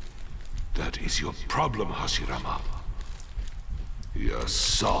 That is your problem, Hashirama. You're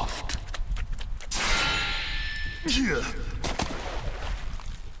soft.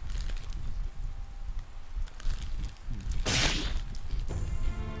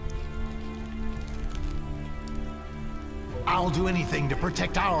 I'll do anything to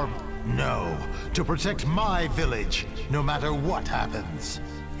protect our... No, to protect my village, no matter what happens.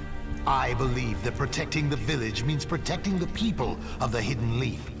 I believe that protecting the village means protecting the people of the Hidden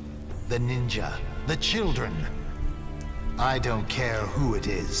Leaf. The ninja, the children. I don't care who it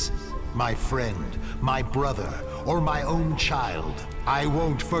is. My friend, my brother, or my own child. I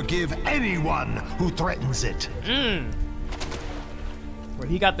won't forgive anyone who threatens it. Where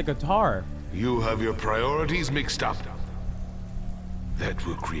he got the guitar. You have your priorities mixed up. That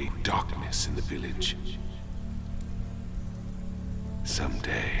will create darkness in the village.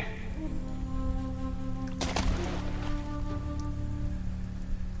 Someday.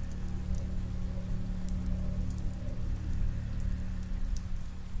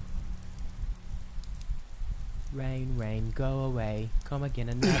 Rain, rain, go away. Come again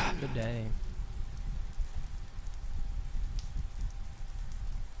another day.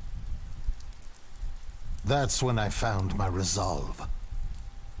 That's when I found my resolve.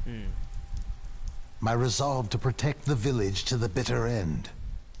 My resolve to protect the village to the bitter end.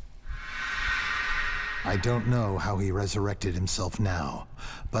 I don't know how he resurrected himself now,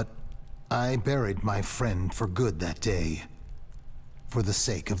 but I buried my friend for good that day. For the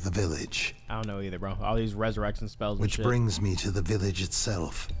sake of the village. I don't know either, bro. All these resurrection spells and Which shit. brings me to the village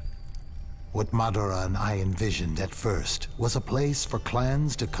itself. What Madara and I envisioned at first was a place for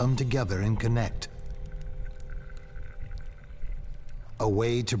clans to come together and connect. A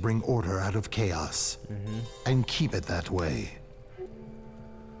way to bring order out of chaos, and keep it that way.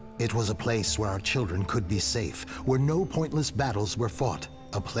 It was a place where our children could be safe, where no pointless battles were fought,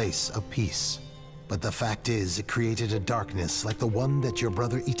 a place of peace. But the fact is, it created a darkness like the one that your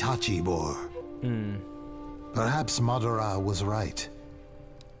brother Itachi bore. Perhaps Madara was right.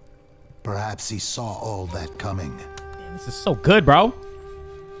 Perhaps he saw all that coming. Damn, this is so good, bro.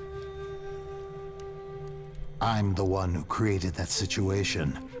 I'm the one who created that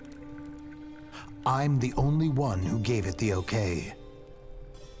situation. I'm the only one who gave it the okay.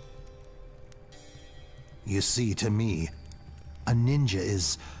 You see, to me, a ninja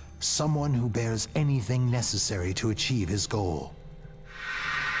is someone who bears anything necessary to achieve his goal.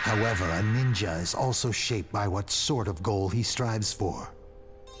 However, a ninja is also shaped by what sort of goal he strives for.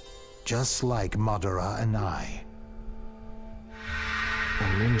 Just like Madara and I. A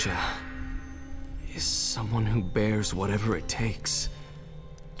ninja is someone who bears whatever it takes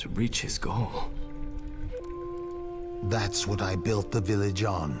to reach his goal. That's what I built the village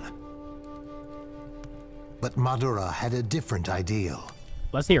on. But Madara had a different ideal.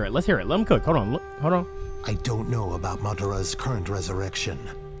 Let's hear it. Let's hear it. Let him cook. Hold on. Hold on. I don't know about Madara's current resurrection.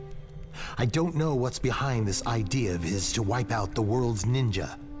 I don't know what's behind this idea of his to wipe out the world's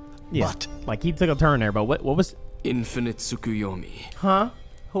ninja. Yeah, but like he took a turn there, but what was... Infinite Tsukuyomi. Huh?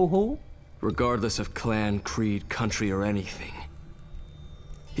 Who? Regardless of clan, creed, country, or anything.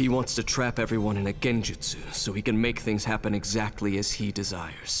 He wants to trap everyone in a genjutsu so he can make things happen exactly as he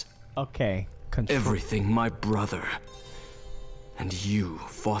desires. Okay. Everything my brother and you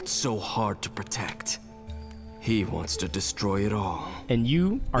fought so hard to protect. He wants to destroy it all. And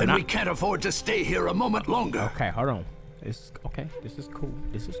you are then not... we can't afford to stay here a moment longer. Okay, hold on. Okay, this is cool.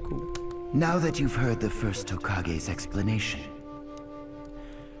 This is cool. Now that you've heard the first Hokage's explanation,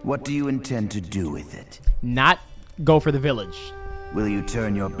 what do you intend to do with it? Not go for the village. Will you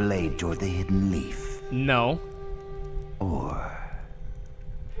turn your blade toward the hidden leaf? No. Or...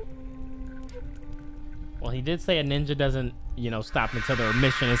 Well, he did say a ninja doesn't, stop until their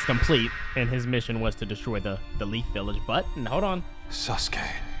mission is complete, and his mission was to destroy the Leaf Village. But, hold on. Sasuke.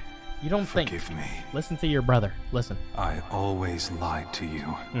 You don't forgive me. Listen to your brother. Listen. I always lied to you.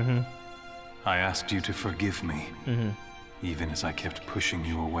 I asked you to forgive me, even as I kept pushing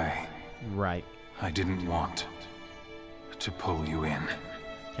you away. Right. I didn't want to pull you in.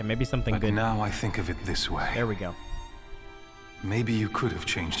 Okay, maybe something but good. Now I think of it this way. There we go. Maybe you could have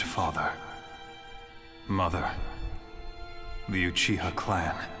changed father, mother, the Uchiha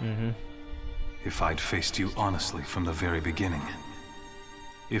clan. If I'd faced you honestly from the very beginning.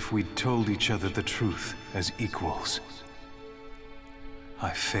 If we'd told each other the truth as equals. I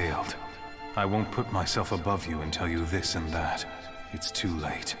failed. I won't put myself above you and tell you this and that. It's too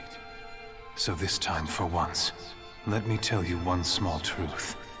late. So this time, for once, let me tell you one small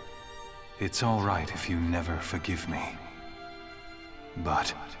truth. It's all right if you never forgive me.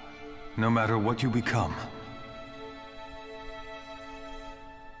 But, no matter what you become,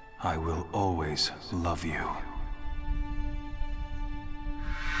 I will always love you.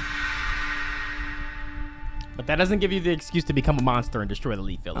 But that doesn't give you the excuse to become a monster and destroy the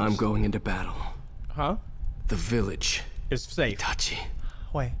Leaf Village. I'm going into battle. Huh? The village is safe. Itachi.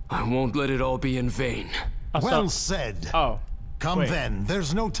 Wait. I won't let it all be in vain. Well said. Oh. Come wait. then.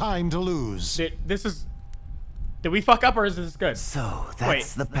 There's no time to lose. Did we fuck up or is this good? So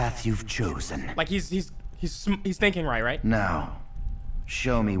that's the path you've chosen. Like he's thinking right? Now,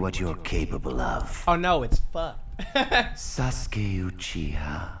 show me what you're capable of. Oh no, it's fucked. Sasuke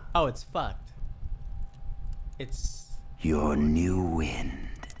Uchiha. Oh, it's fucked. It's your new wind.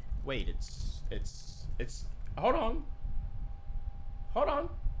 Wait, it's hold on.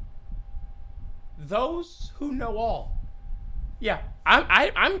 Those who know all. Yeah,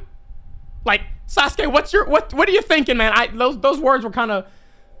 I'm like Sasuke. What are you thinking, man? Those words were kind of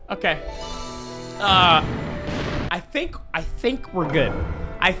okay. I think we're good.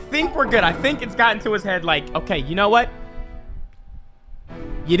 I think it's gotten to his head like, okay, you know what?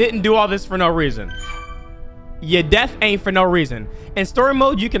 You didn't do all this for no reason. Your death ain't for no reason. In story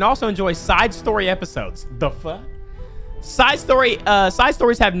mode, you can also enjoy side story episodes. The fuck? Side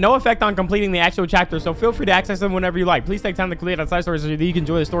stories have no effect on completing the actual chapter, so feel free to access them whenever you like. Please take time to complete on side stories so that you can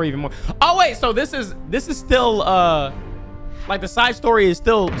enjoy the story even more. Oh wait, so this is still like the side story is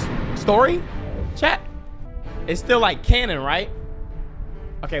still story? Chat? It's still like canon, right?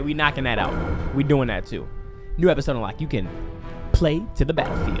 Okay, we knocking that out. We doing that too. New episode unlocked. You can play to the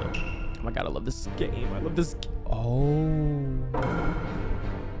battlefield. Oh my god, I love this game. I love this. Oh.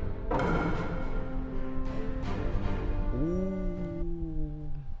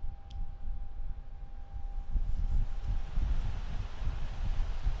 Ooh.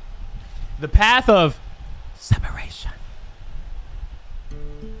 The path of separation.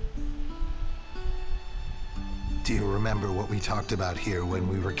 Do you remember what we talked about here when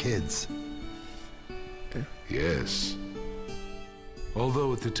we were kids? Yes.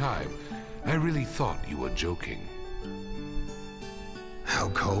 Although at the time, I really thought you were joking. How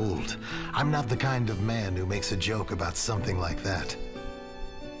cold. I'm not the kind of man who makes a joke about something like that.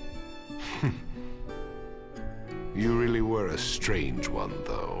 You really were a strange one,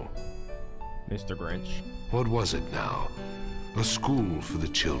 though. Mr. Grinch. What was it now? A school for the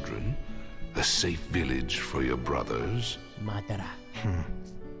children? A safe village for your brothers? Madara.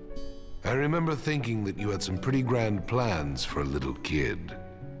 I remember thinking that you had some pretty grand plans for a little kid.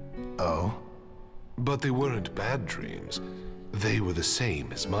 Oh? But they weren't bad dreams. They were the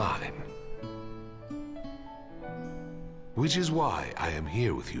same as mine. Which is why I am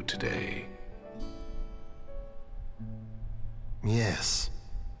here with you today. Yes.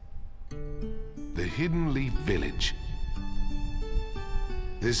 The Hidden Leaf Village.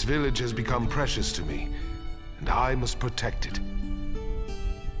 This village has become precious to me, and I must protect it.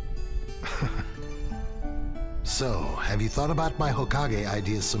 So, have you thought about my Hokage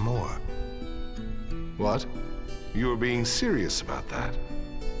idea some more? What? You were being serious about that?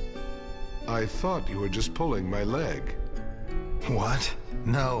 I thought you were just pulling my leg. What?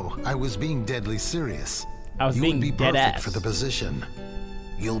 No, I was being deadly serious. I was you being would be dead perfect ass. for the position.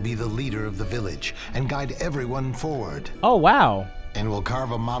 You'll be the leader of the village and guide everyone forward. Oh, wow. And we'll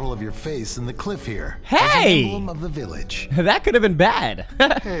carve a model of your face in the cliff here. Hey! As an emblem of the village. That could have been bad.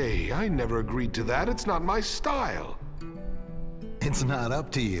 Hey, I never agreed to that. It's not my style. It's not up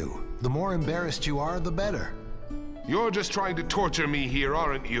to you. The more embarrassed you are, the better. You're just trying to torture me here,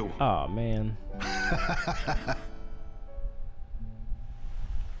 aren't you? Oh, man.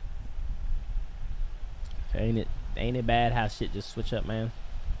 Ain't it bad how shit just switch up, man?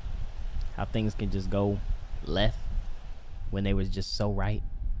 How things can just go left when they was just so right.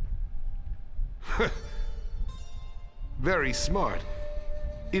 Very smart.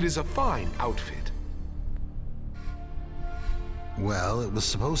 It is a fine outfit. Well, it was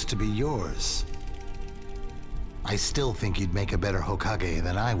supposed to be yours. I still think you'd make a better Hokage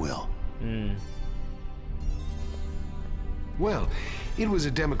than I will. Well, it was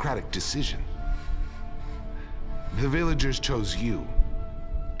a democratic decision. The villagers chose you.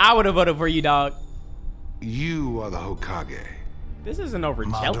 I would have voted for you, dog. You are the Hokage. This isn't over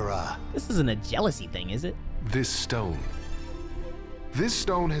Madara. This isn't a jealousy thing, is it? This stone. This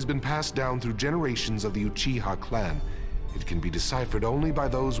stone has been passed down through generations of the Uchiha clan. It can be deciphered only by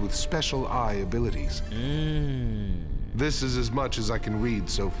those with special eye abilities. This is as much as I can read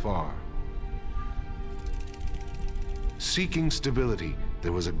so far. Seeking stability,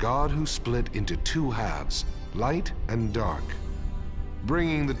 there was a god who split into two halves, light and dark.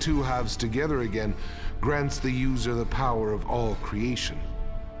 Bringing the two halves together again grants the user the power of all creation.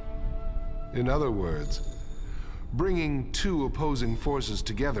 In other words, bringing two opposing forces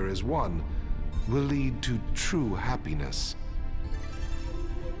together as one will lead to true happiness.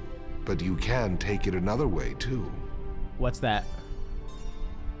 But you can take it another way, too. What's that?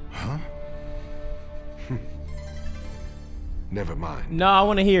 Huh? Never mind. No, I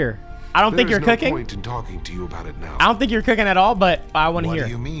want to hear. I don't think you're There's no cooking. point in talking to you about it now. I don't think you're cooking at all, but I want to hear. What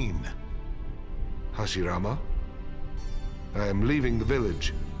do you mean? Hashirama, I am leaving the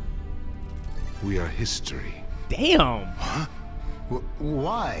village. We are history. Damn. Huh?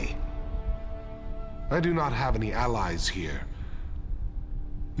 Why? I do not have any allies here.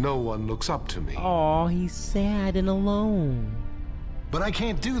 No one looks up to me. Oh, he's sad and alone. But I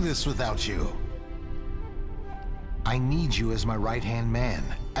can't do this without you. I need you as my right-hand man,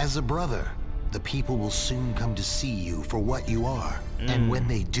 as a brother. The people will soon come to see you for what you are. And when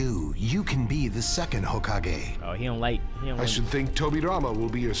they do, you can be the second Hokage. Oh, he don't like. I should think Tobirama will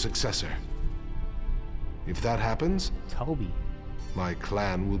be your successor. If that happens, Toby, my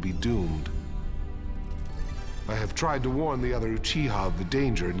clan will be doomed. I have tried to warn the other Uchiha of the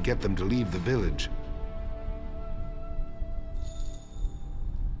danger and get them to leave the village.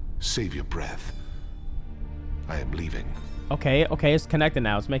 Save your breath. I am leaving. Okay, it's connected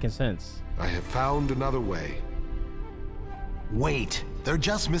now. It's making sense. I have found another way. Wait, they're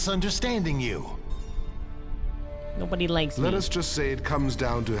just misunderstanding you. Nobody likes me. Let us just say it comes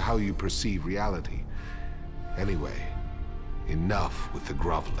down to how you perceive reality. Anyway, enough with the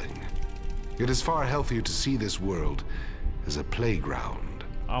groveling. It is far healthier to see this world as a playground.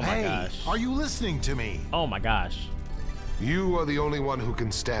 Oh my Hey, gosh. are you listening to me? Oh my gosh. You are the only one who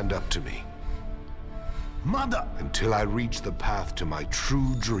can stand up to me. Mother! Until I reach the path to my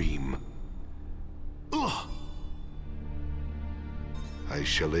true dream. Ugh. I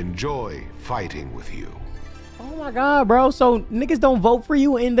shall enjoy fighting with you. Oh my god, bro. So niggas don't vote for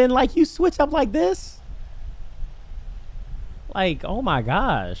you and then like you switch up like this? Like, oh my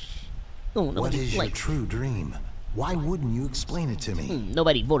gosh. Ooh, What nobody is your likes. true dream? Why wouldn't you explain it to me?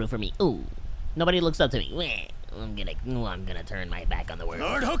 Nobody voted for me. Ooh, nobody looks up to me. Wah. I'm gonna turn my back on the world.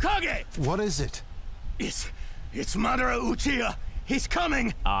 Lord Hokage! What is it? It's Madara Uchiha. He's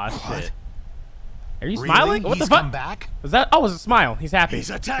coming. Ah, shit. Are you Really? smiling? What the He's fuck? come back? Was that? Oh, it was a smile. He's happy. He's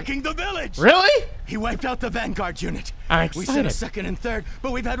attacking the village. Really? He wiped out the Vanguard unit. I'm We sent a excited. second and third,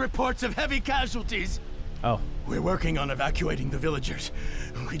 but we've had reports of heavy casualties. Oh. We're working on evacuating the villagers.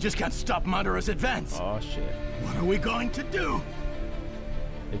 We just can't stop Madara's advance. Oh shit. What are we going to do?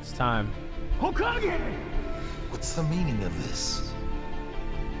 It's time. Hokage! What's the meaning of this?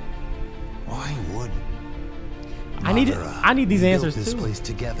 Why would I need these we answers built this too. place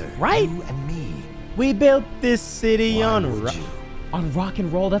together, Right? You and me. We built this city Why on would you? on rock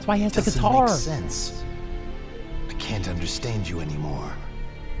and roll. That's why he has the Doesn't guitar. make sense. I can't understand you anymore.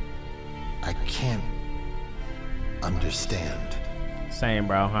 I can't understand. Same,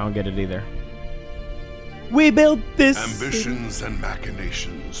 bro. I don't get it either. We built this Ambitions and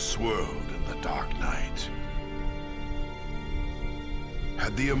machinations swirled in the dark night.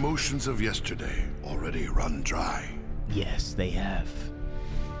 Had the emotions of yesterday already run dry? Yes, they have.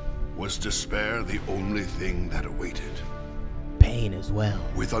 Was despair the only thing that awaited? Pain as well.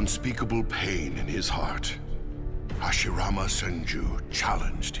 With unspeakable pain in his heart, Hashirama Senju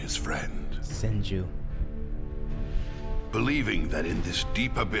challenged his friend. Senju. Believing that in this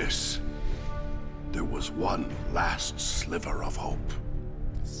deep abyss, there was one last sliver of hope.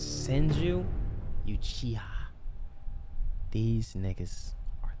 Senju Uchiha. These niggas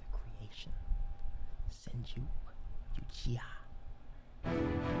are the creation. Senju Uchiha.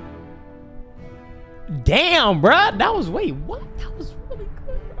 Damn, bruh. That was, wait, what? That was really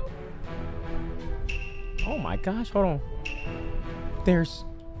good, bro. Oh my gosh, hold on. There's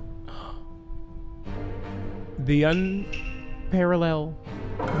the unparalleled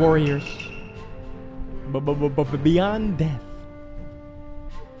warriors beyond death.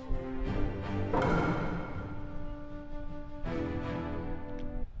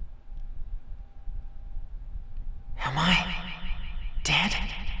 Am I dead?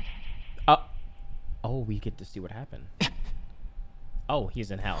 Oh, we get to see what happened. Oh,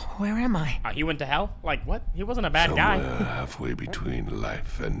 he's in hell. Where am I? He went to hell? Like, what? He wasn't a bad Somewhere guy. halfway between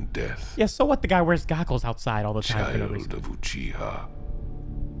life and death. Yeah, so what? The guy wears goggles outside all the time. For no Child reason. of Uchiha.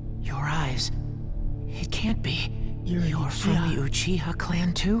 Your eyes. It can't be. You're from the Uchiha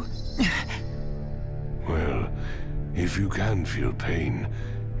clan too? Well, if you can feel pain,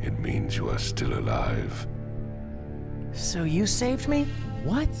 it means you are still alive. So you saved me?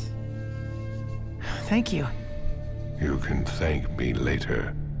 What? Thank you. You can thank me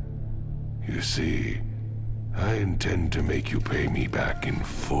later. You see, I intend to make you pay me back in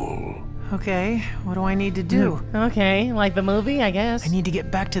full. Okay, what do I need to do? Okay, like the movie, I guess. I need to get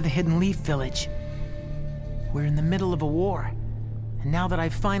back to the Hidden Leaf Village. We're in the middle of a war. And now that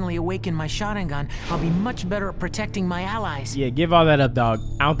I've finally awakened my Sharingan, I'll be much better at protecting my allies. Yeah, give all that up, dog.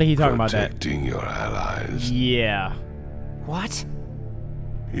 I don't think he's talking about that. Protecting your allies. Yeah. What?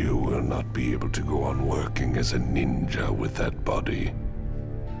 You will not be able to go on working as a ninja with that body.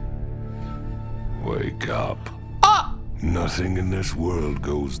 Wake up. Nothing in this world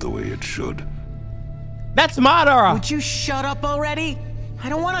goes the way it should. That's Madara! Would you shut up already? I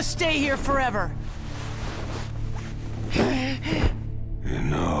don't want to stay here forever.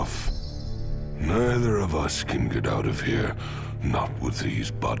 Enough. Neither of us can get out of here, not with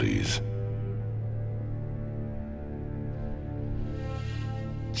these bodies.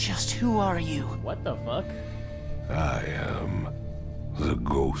 Just who are you? What the fuck? I am the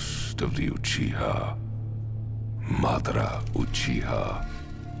ghost of the Uchiha. Madara Uchiha.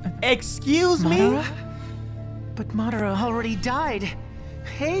 Excuse me? Madara? But Madara already died.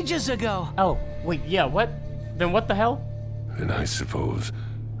 Ages ago. Oh, wait, yeah, what? Then what the hell? Then I suppose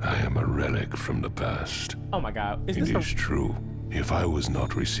I am a relic from the past. Oh my god. Is It this is true. If I was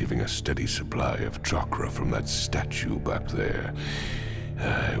not receiving a steady supply of chakra from that statue back there,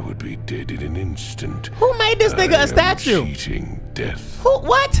 I would be dead in an instant. Who made this nigga a statue? Cheating death. Who?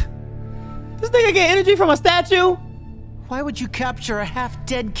 What? This nigga get energy from a statue? Why would you capture a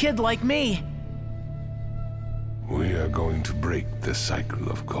half-dead kid like me? We are going to break the cycle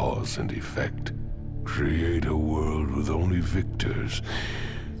of cause and effect. Create a world with only victors,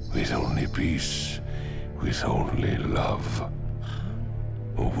 with only peace, with only love.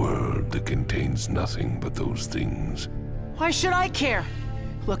 A world that contains nothing but those things. Why should I care?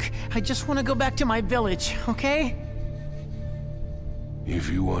 Look, I just want to go back to my village, okay? If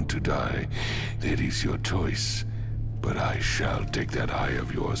you want to die, that is your choice. But I shall take that eye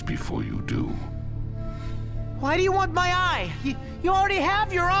of yours before you do. Why do you want my eye? You already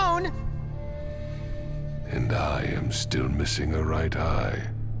have your own. And I am still missing a right eye.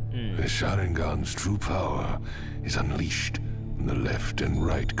 The Sharingan's true power is unleashed when the left and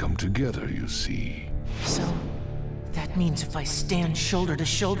right come together, you see. So, that means if I stand shoulder to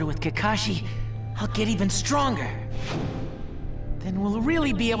shoulder with Kakashi, I'll get even stronger. Then we'll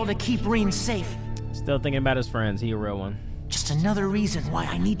really be able to keep Rin safe. Still thinking about his friends. He a real one. Just another reason why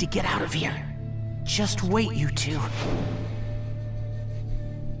I need to get out of here. Just wait, you two.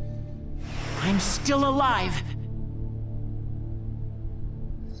 I'm still alive.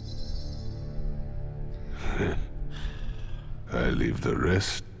 I leave the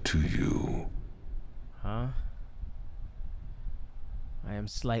rest to you. Huh? I am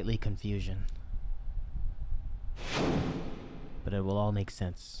slightly confusion. But it will all make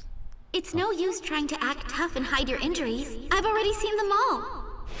sense. It's no use trying to act tough and hide your injuries. I've already seen them all.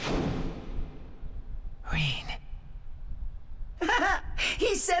 Rin.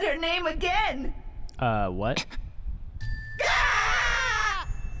 He said her name again. What?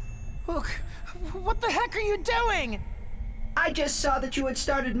 Look, what the heck are you doing? I just saw that you had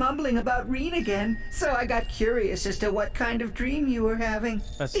started mumbling about Rin again, so I got curious as to what kind of dream you were having.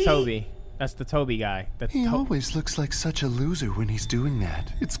 That's Toby. That's the Toby guy. That's He always looks like such a loser when he's doing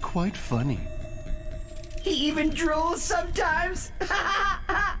that. It's quite funny. He even drools sometimes.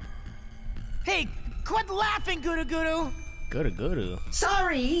 Hey, quit laughing, Guru Guru. Guru.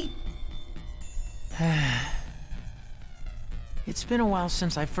 Sorry. It's been a while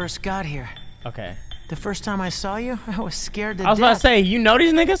since I first got here. Okay. The first time I saw you, I was scared to death. I was about to say, you know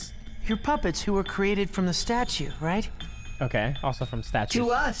these niggas? You're puppets who were created from the statue, right? Okay, also from statues.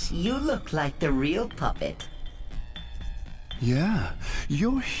 To us, you look like the real puppet. Yeah,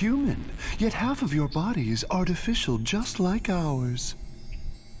 you're human, yet half of your body is artificial, just like ours.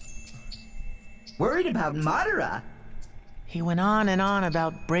 Worried about Madara? He went on and on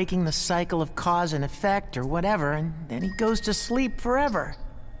about breaking the cycle of cause and effect or whatever, and then he goes to sleep forever.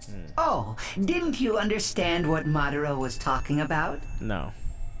 Oh, didn't you understand what Madara was talking about? No.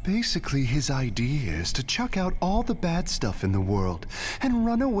 Basically, his idea is to chuck out all the bad stuff in the world and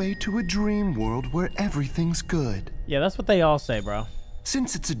run away to a dream world where everything's good. Yeah, that's what they all say, bro.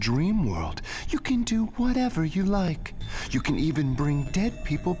 Since it's a dream world, you can do whatever you like. You can even bring dead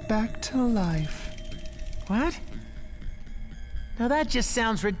people back to life. What? Now that just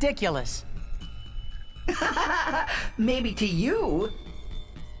sounds ridiculous. Maybe to you.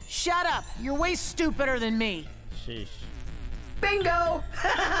 Shut up! You're way stupider than me. Sheesh. Bingo!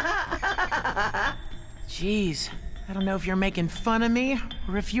 Jeez, I don't know if you're making fun of me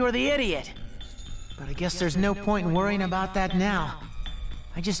or if you're the idiot. But I guess there's no point in worrying about that now.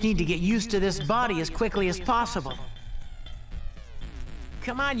 I just need to get used to this body as quickly as possible.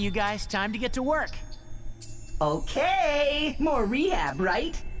 Come on, you guys, time to get to work. Okay, more rehab,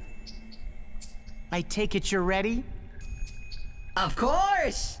 right? I take it you're ready? Of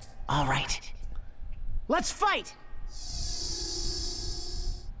course! All right. Let's fight!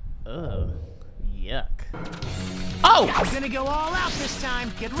 Ugh. Yuck. Oh! I'm gonna go all out this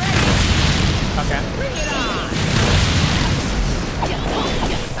time. Get ready! Okay. Bring it on!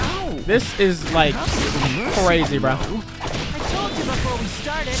 This is like crazy, bro. I told you before we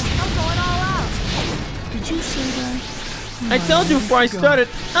started, I'm going all out! Did you say that? I told you before I started,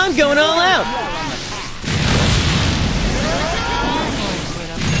 I'm going all out!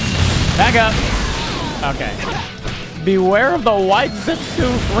 Back up! Okay. Beware of the white Zetsu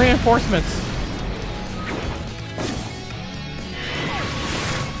reinforcements.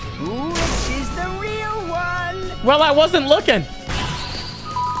 Which is the real one? Well, I wasn't looking.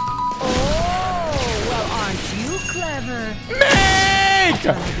 Oh, well, aren't you clever? Meg!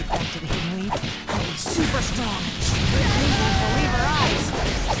 Get back to the hidden leaf. I'll be super strong. We won't believe our eyes.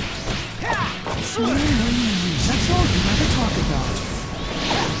 That's all you ever talk about.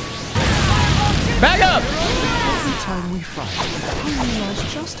 Back up! Every time we fight, I realize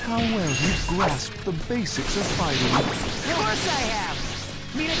just how well you've grasped the basics of fighting. Of course I have.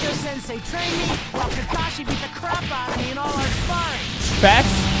 Minato-sensei trained me, while Kakashi beat the crap out of me in all our sparring. Facts.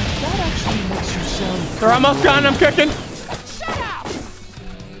 That actually makes you sound... They're almost gone, I'm cooking. Shut up!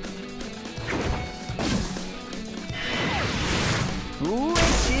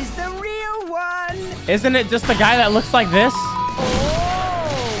 Which is the real one? Isn't it just the guy that looks like this? Oh,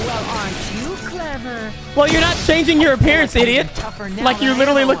 well, aren't you clever? Well, you're not changing your appearance, idiot. Like you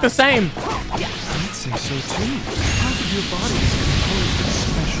literally look the same. I'd say so too. Half of your body is composed of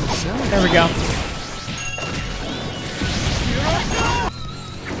special cells. There we go.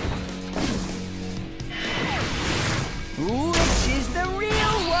 Which is the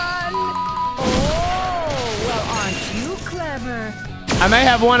real one? Oh, well, aren't you clever? I may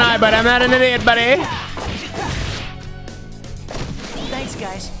have one eye, but I'm not an idiot, buddy.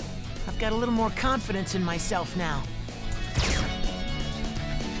 guys. I've got a little more confidence in myself now.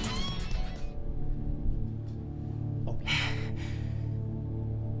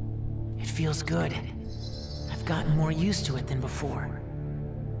 It feels good. I've gotten more used to it than before.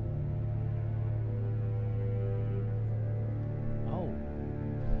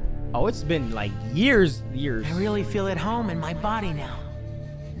 Oh, it's been like years. I really feel at home in my body now.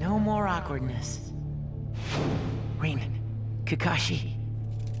 No more awkwardness. Rin, Kakashi,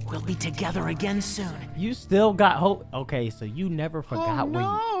 we'll be together again soon. You still got hope. Okay, so you never forgot where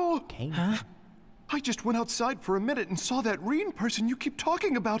you came from. I just went outside for a minute and saw that Rin person you keep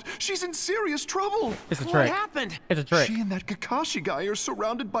talking about. She's in serious trouble. It's a trick. What happened? It's a trick. She and that Kakashi guy are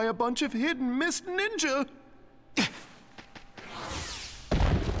surrounded by a bunch of hidden mist ninja.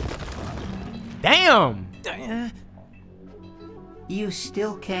 Damn! You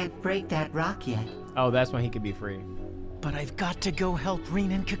still can't break that rock yet. Oh, that's when he could be free. But I've got to go help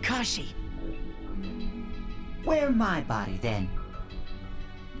Rin and Kakashi. Wear my body then.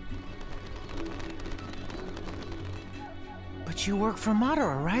 But you work for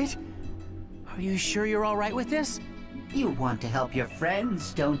Madara, right? Are you sure you're all right with this? You want to help your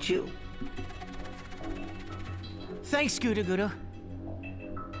friends, don't you? Thanks, Guru.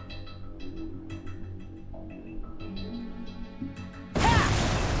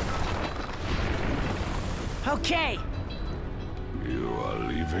 Okay. You are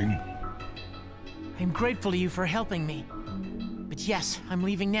leaving? I'm grateful to you for helping me. But yes, I'm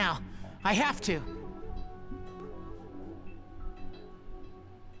leaving now. I have to.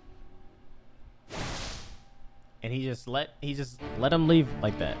 And he just let him leave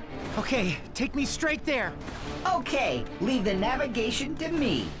like that. Okay, take me straight there. Okay, leave the navigation to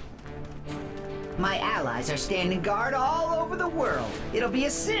me. My allies are standing guard all over the world. It'll be a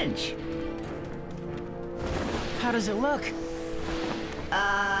cinch. How does it look?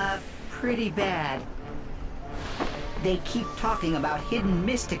 Pretty bad. They keep talking about hidden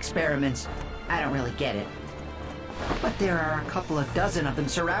mist experiments. I don't really get it. But there are a couple of dozen of them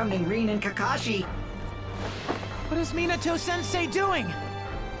surrounding Rin and Kakashi. What is Minato-sensei doing?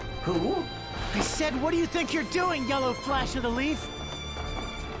 Who? I said, what do you think you're doing, Yellow Flash of the Leaf?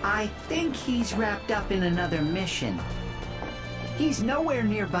 I think he's wrapped up in another mission. He's nowhere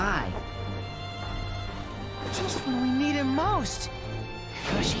nearby. Just when we need him most.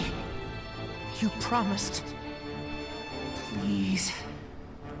 Kakashi, you promised. Please.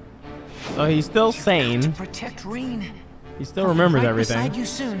 So he's still sane. To protect Rin. He still remembers everything. Beside you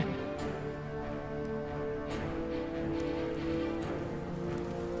soon.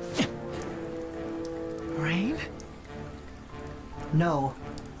 Rain? No.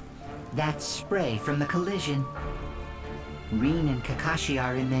 That's spray from the collision. Rin and Kakashi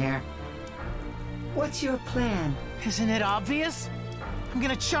are in there. What's your plan? Isn't it obvious? I'm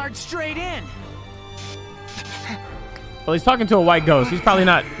gonna charge straight in. Well, he's talking to a white ghost. He's probably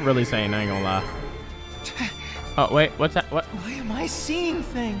not really sane, I ain't gonna lie. Oh, wait, what's that? What? Why am I seeing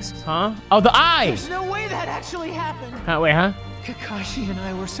things? Huh? Oh, the eye! There's no way that actually happened. Wait, huh? Kakashi and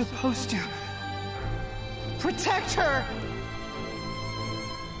I were supposed to protect her.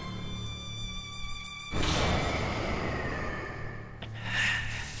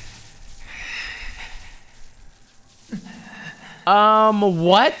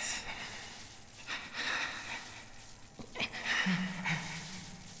 What?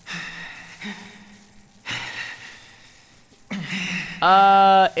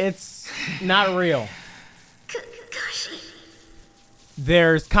 It's not real.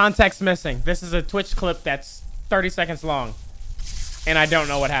 There's context missing. This is a Twitch clip that's 30 seconds long. And I don't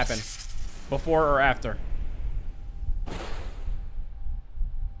know what happened. Before or after.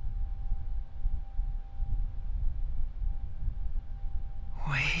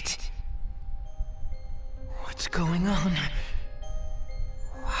 Wait. What's going on?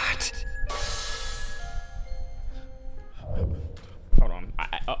 What? Hold on.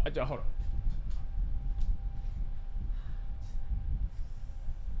 Hold on.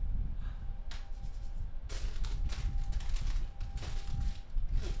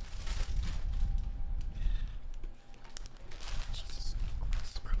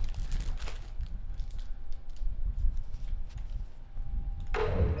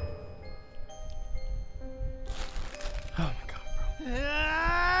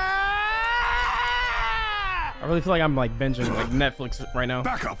 I really feel like I'm like binging like Netflix right now.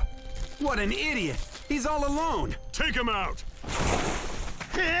 Back up! What an idiot! He's all alone! Take him out!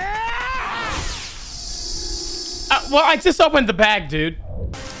 Well, I just opened the bag, dude.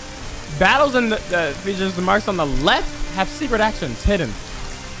 Battles and the features the marks on the left have secret actions hidden.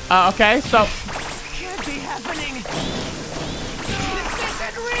 Okay, so. Can't be happening. This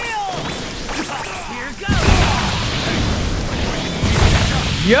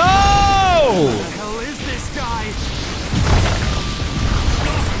Yo! Who the hell is this guy?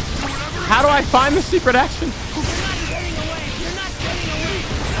 How do I find the secret action?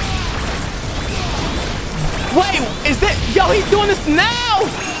 Wait, is that, yo, he's doing this now?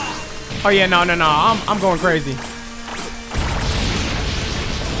 Oh yeah, no, I'm going crazy.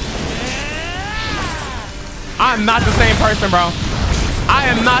 I'm not the same person, bro. I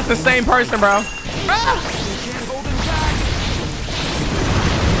am not the same person, bro. Ah!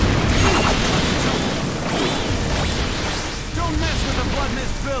 Don't mess with the Blood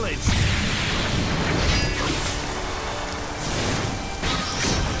Mist Village.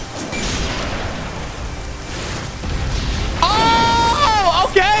 Oh,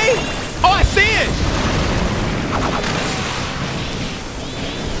 okay. Oh, I see it.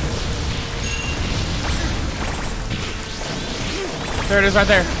 There it is right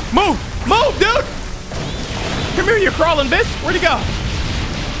there. Move, move, dude. Come here, you crawling bitch. Where'd he go?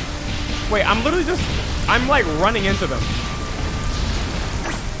 Wait, I'm literally just, I'm like running into them.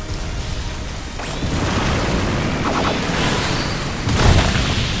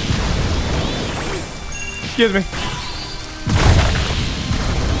 Excuse me.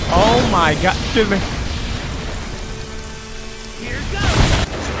 Oh my God, excuse me. Here goes.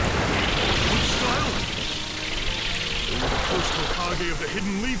 Good style. Only the first Hokage of the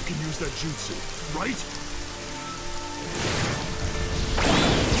Hidden Leaf can use that jutsu, right?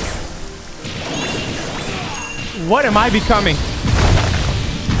 What am I becoming?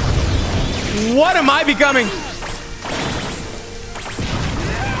 What am I becoming?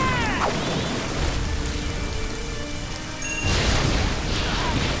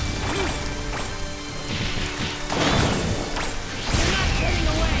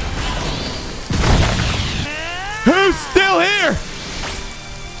 Who's still here?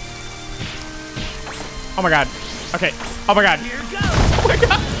 Oh my God. Okay. Oh my God. Oh my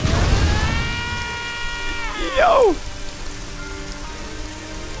God. Yo.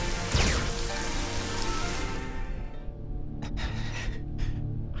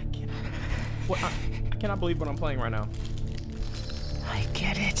 I cannot believe what I'm playing right now. I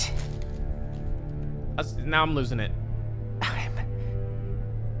get it. Now I'm losing it. I'm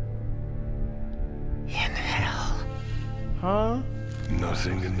in hell. Huh?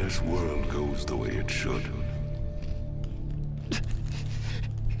 Nothing in this world goes the way it should.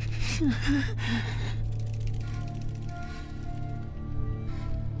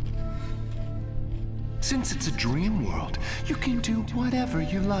 Since it's a dream world, you can do whatever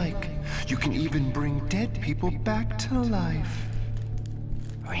you like. You can even bring dead people back to life.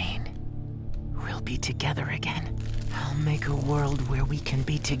 Rain, we'll be together again. I'll make a world where we can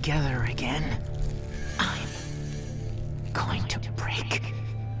be together again. I'm going to break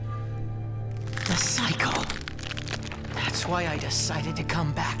the cycle. That's why I decided to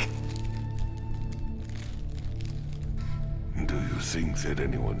come back. Do you think that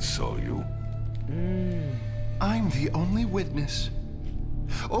anyone saw you? I'm the only witness.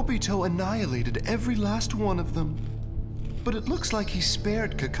 Obito annihilated every last one of them. But it looks like he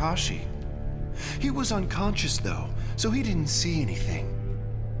spared Kakashi. He was unconscious though, so he didn't see anything.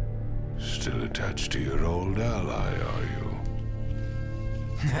 Still attached to your old ally, are you?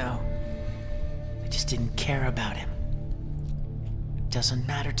 No. I just didn't care about him. It doesn't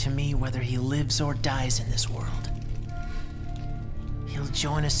matter to me whether he lives or dies in this world. He'll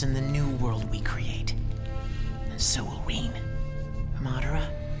join us in the new world we create. And so will Rin. Madara,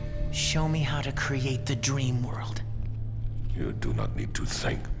 show me how to create the dream world. You do not need to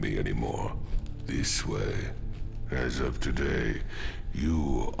thank me anymore. This way, as of today,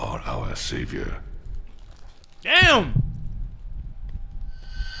 you are our savior. Damn!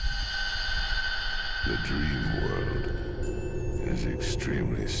 The dream world is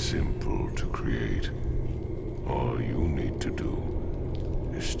extremely simple to create. All you need to do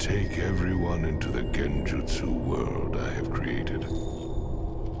is take everyone into the Genjutsu world I have created.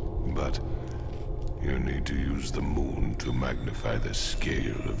 But you need to use the moon to magnify the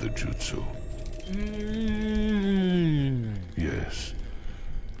scale of the jutsu. Yes.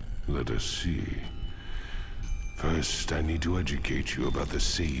 Let us see. First, I need to educate you about the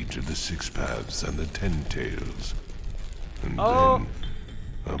Sage of the Six Paths and the Ten Tails. And then,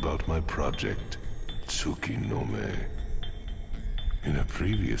 about my project, Tsukinome. In a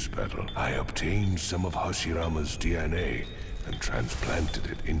previous battle, I obtained some of Hashirama's DNA and transplanted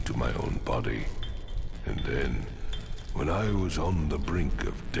it into my own body. And then, when I was on the brink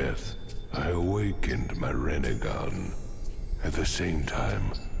of death, I awakened my Rinnegan. At the same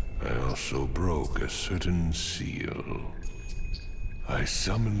time, I also broke a certain seal. I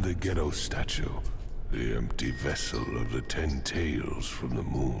summoned the Gedo statue The empty vessel of the 10 tails from the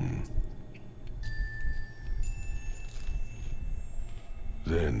moon.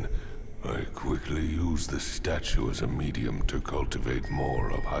 Then, I quickly used the statue as a medium to cultivate more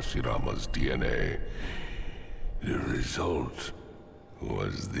of Hashirama's DNA. The result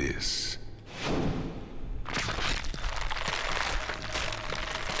was this.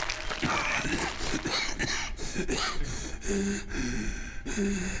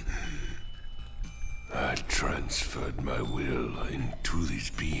 I transferred my will into these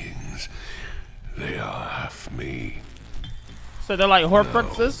beings. They are half me. So they're like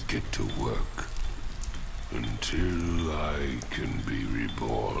Horcruxes? Get to work. Until I can be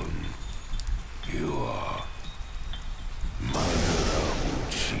reborn. You are Madara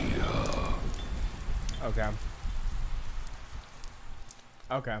Uchiha. Okay.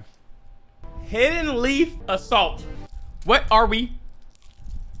 Okay. Hidden Leaf Assault. What are we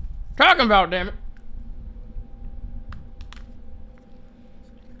talking about, damn it?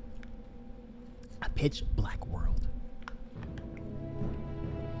 A pitch black world.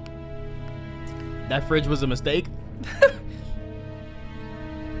 That fridge was a mistake.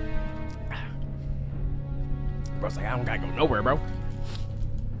 Bro's like, I don't gotta go nowhere, bro.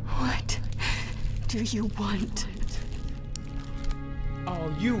 What do you want?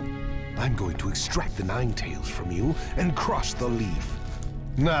 Oh, you. I'm going to extract the Nine Tails from you and crush the leaf.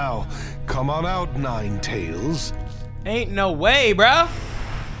 Now, come on out, Nine Tails. Ain't no way, bro.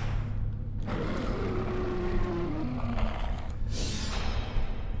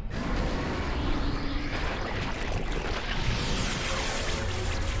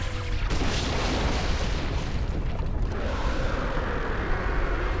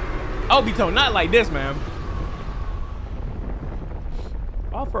 Obito, not like this, man.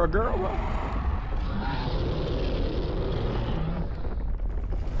 All for a girl, bro.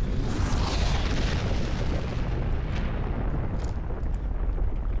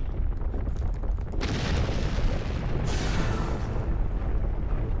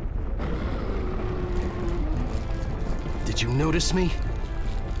 Did you notice me?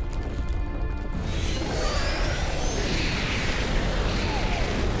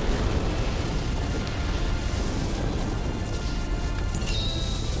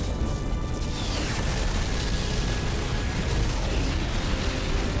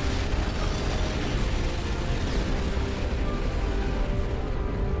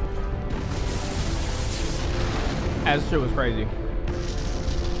 That shit was crazy.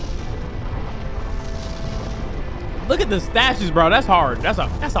 Look at the stashes, bro. That's hard. That's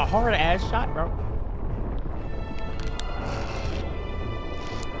a hard ass shot, bro.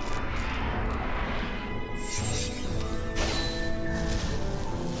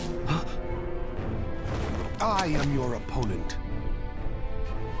 I am your opponent.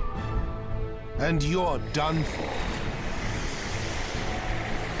 And you're done for.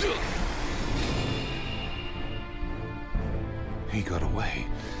 He got away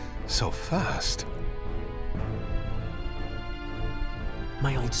so fast.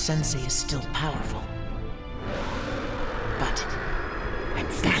 My old sensei is still powerful. But I'm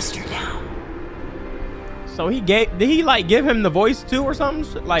faster now. So did he like give him the voice too or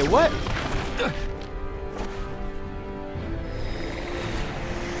something? Like what?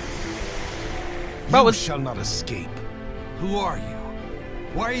 You shall not escape. Who are you?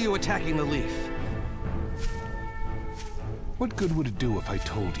 Why are you attacking the leaf? What good would it do if I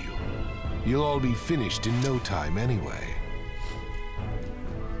told you? You'll all be finished in no time anyway.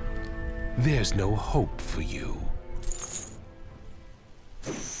 There's no hope for you.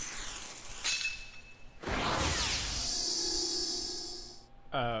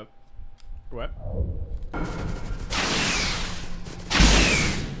 What?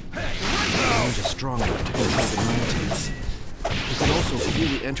 Ninja is strong enough to control the Nine Tails. You can also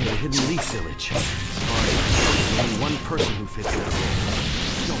freely enter the Hidden Leaf Village. There's only one person who fits that role.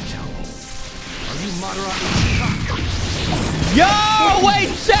 Don't tell me. Are you Madara Uchiha? Yo, wait,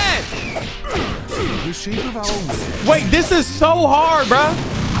 chat! The shape of our will. Wait, this is so hard, bro. You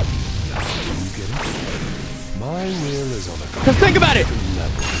get it? My will is on a Cause think about it.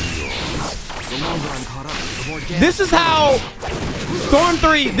 The longer I'm caught up, the more damage. This is how Storm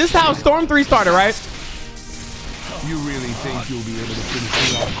 3. This is how Storm 3 started, right? You really think you'll be able to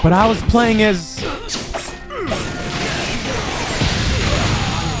finish it off? But I was playing as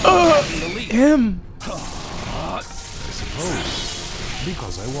him. I suppose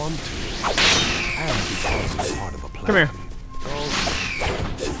because I want to, and because it's part of a plan. Come here.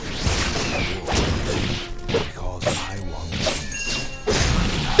 Because I want peace.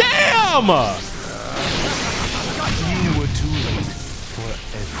 Damn! You were too late for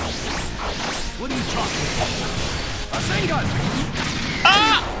everything. What are you talking about? Rasengan!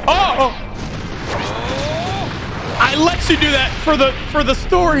 Ah! Oh! I let you do that for the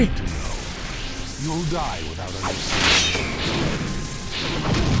story. You'll die without understanding.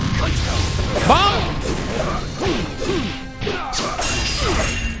 Bomb!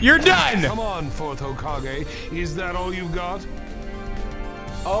 You're done. Come on, fourth Hokage. Is that all you've got?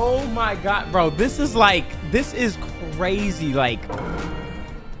 Oh my god, bro. This is crazy. Like,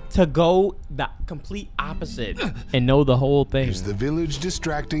 to go the complete opposite and know the whole thing. Is the village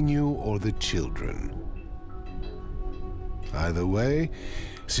distracting you or the children? Either way,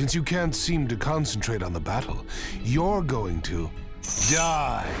 since you can't seem to concentrate on the battle, you're going to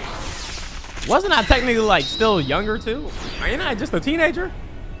die. Wasn't I technically like still younger too? Ain't I just a teenager?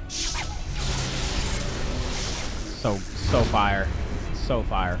 So fire. So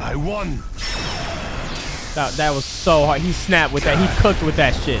fire. I won. That was so hard. He snapped with that. He cooked with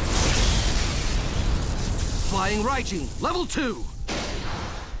that shit. Flying Raijin, level 2.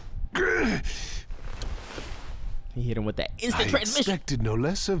 He hit him with that instant I transmission. expected no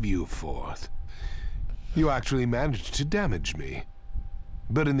less of you, fourth. You actually managed to damage me.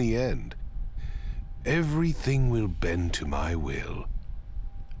 But in the end, everything will bend to my will.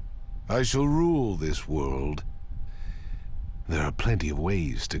 I shall rule this world. There are plenty of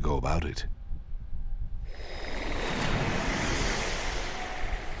ways to go about it.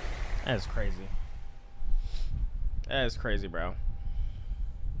 That is crazy. That is crazy, bro.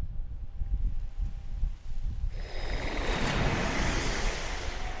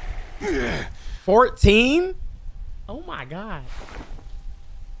 Yeah. 14? Oh my god.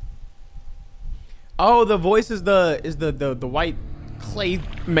 Oh, the voice is the white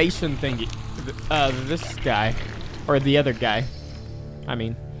claymation thingy. This guy. Or the other guy. I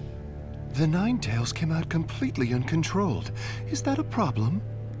mean. The Nine Tails came out completely uncontrolled. Is that a problem?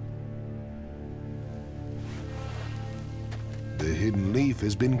 The Hidden Leaf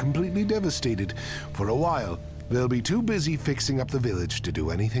has been completely devastated. For a while, they'll be too busy fixing up the village to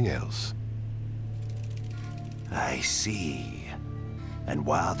do anything else. I see. And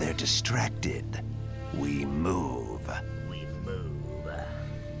while they're distracted, we move.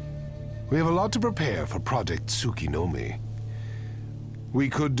 We have a lot to prepare for Project Tsukinome. We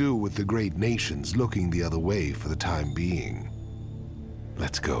could do with the great nations looking the other way for the time being.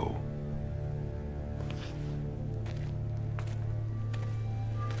 Let's go.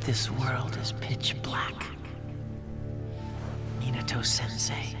 This world is pitch black.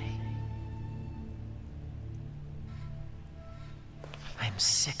 Minato-sensei. I'm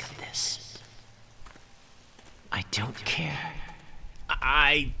sick of this. I don't care.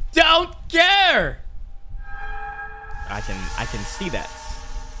 I don't care. I can see that.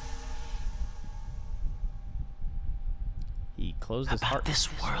 He closed his heart. About this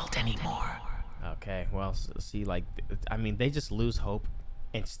world anymore. Okay, well, see, like, I mean, they just lose hope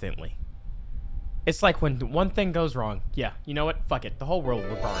instantly. It's like when one thing goes wrong. Yeah, you know what? Fuck it. The whole world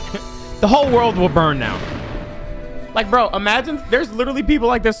will burn. The whole world will burn now. Like, bro, imagine there's literally people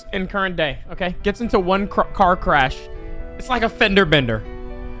like this in current day, okay? Gets into one car crash. It's like a fender bender.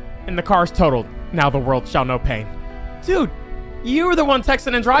 And the car's totaled. Now the world shall know pain. Dude, you were the one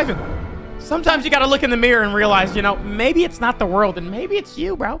texting and driving. Sometimes you gotta look in the mirror and realize, you know, maybe it's not the world and maybe it's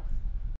you, bro.